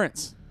it for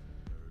currents.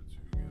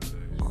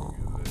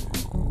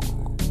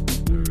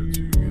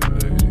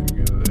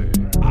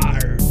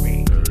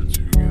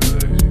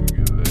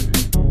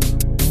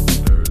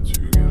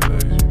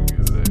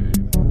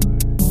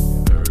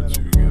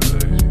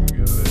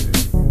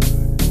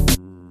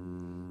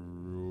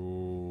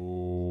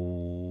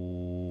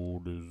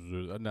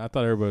 I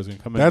thought everybody was gonna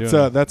come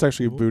in. That's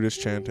actually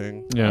Buddhist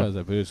chanting. Yeah,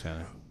 that Buddhist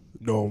channel.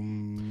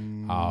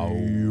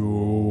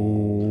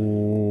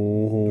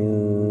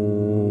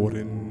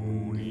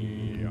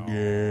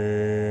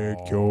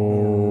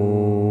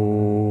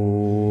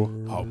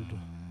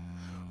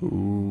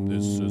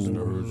 This is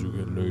Nerds Who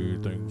Get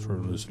Laid. Thanks for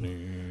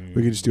listening.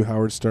 We could just do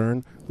Howard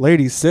Stern.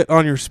 Ladies, sit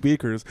on your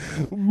speakers.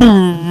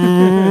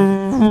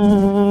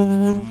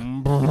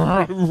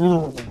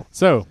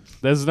 So,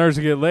 this is Nerds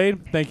Who Get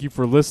Laid. Thank you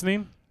for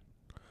listening.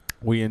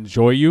 We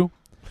enjoy you.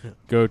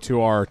 Go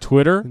to our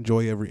Twitter,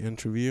 Enjoy every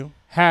interview.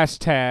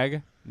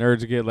 hashtag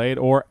Nerds Who Get Laid,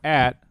 or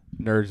at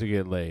Nerds Who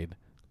Get Laid.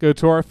 Go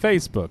to our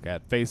Facebook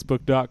at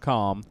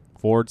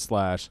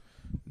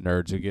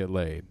facebook.com/Nerds Who Get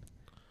Laid.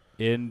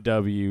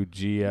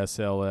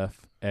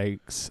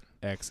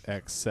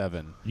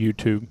 NWGSLFXXX7.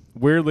 YouTube.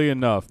 Weirdly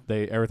enough,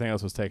 everything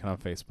else was taken on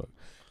Facebook.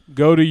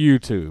 Go to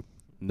YouTube,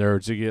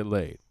 Nerds Who Get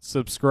Laid.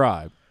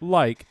 Subscribe,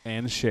 like,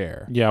 and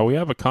share. Yeah, we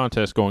have a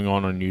contest going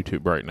on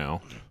YouTube right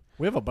now.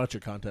 We have a bunch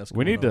of contests.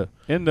 We going need on. to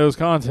end those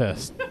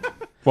contests.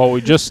 Well,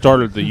 we just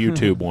started the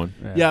YouTube one.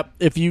 Yeah,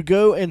 if you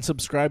go and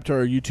subscribe to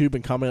our YouTube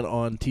and comment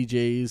on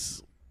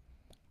TJ's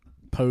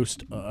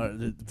post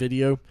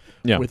video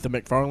Yeah. with the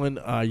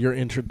McFarlane, you're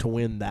entered to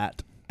win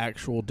that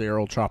actual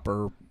Daryl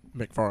Chopper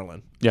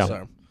McFarlane. Yeah.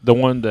 So, The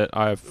one that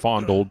I've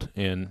fondled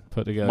and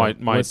Put together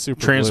my with super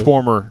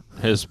Transformer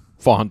has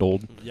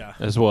fondled yeah.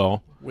 as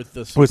well. With the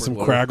With super some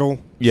glue.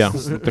 craggle. Yeah,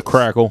 the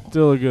crackle. glue.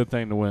 Still a good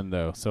thing to win,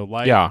 though. So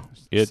like, Yeah,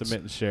 it's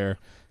submit and share.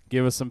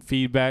 Give us some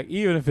feedback.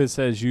 Even if it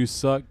says you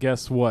suck,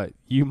 guess what?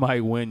 You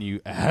might win, you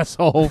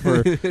asshole,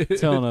 for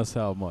telling us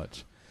how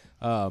much.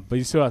 But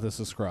you still have to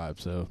subscribe,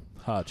 so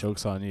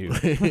joke's on you.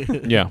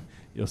 yeah.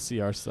 You'll see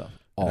our stuff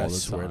all I the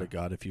swear time. to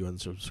God, if you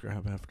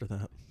unsubscribe after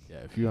that, Yeah,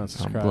 if you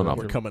unsubscribe, gonna-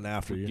 we're coming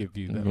after you. give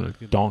you I'm that.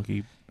 gonna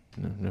donkey.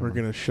 No, never We're mind.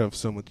 going to shove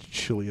so much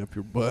chili up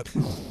your butt.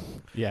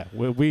 Yeah,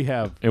 we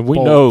have, And we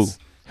bolts. know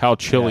how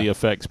chili Yeah.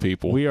 affects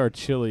people. We are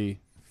chili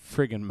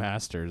friggin'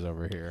 masters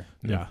over here.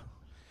 Yeah.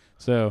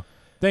 So,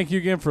 thank you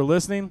again for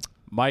listening.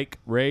 Mike,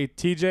 Ray,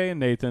 TJ, and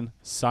Nathan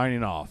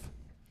signing off.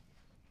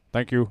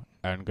 Thank you,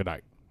 and good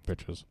night,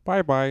 bitches.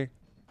 Bye-bye.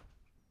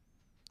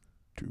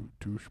 Two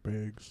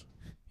douchebags.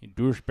 You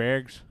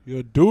douchebags.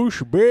 You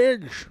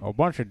douchebags. A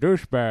bunch of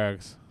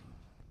douchebags.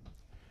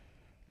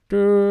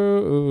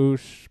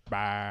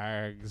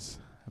 Douchebags.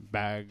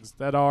 Bags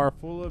that are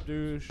full of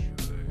douche.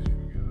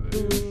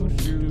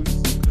 Douche.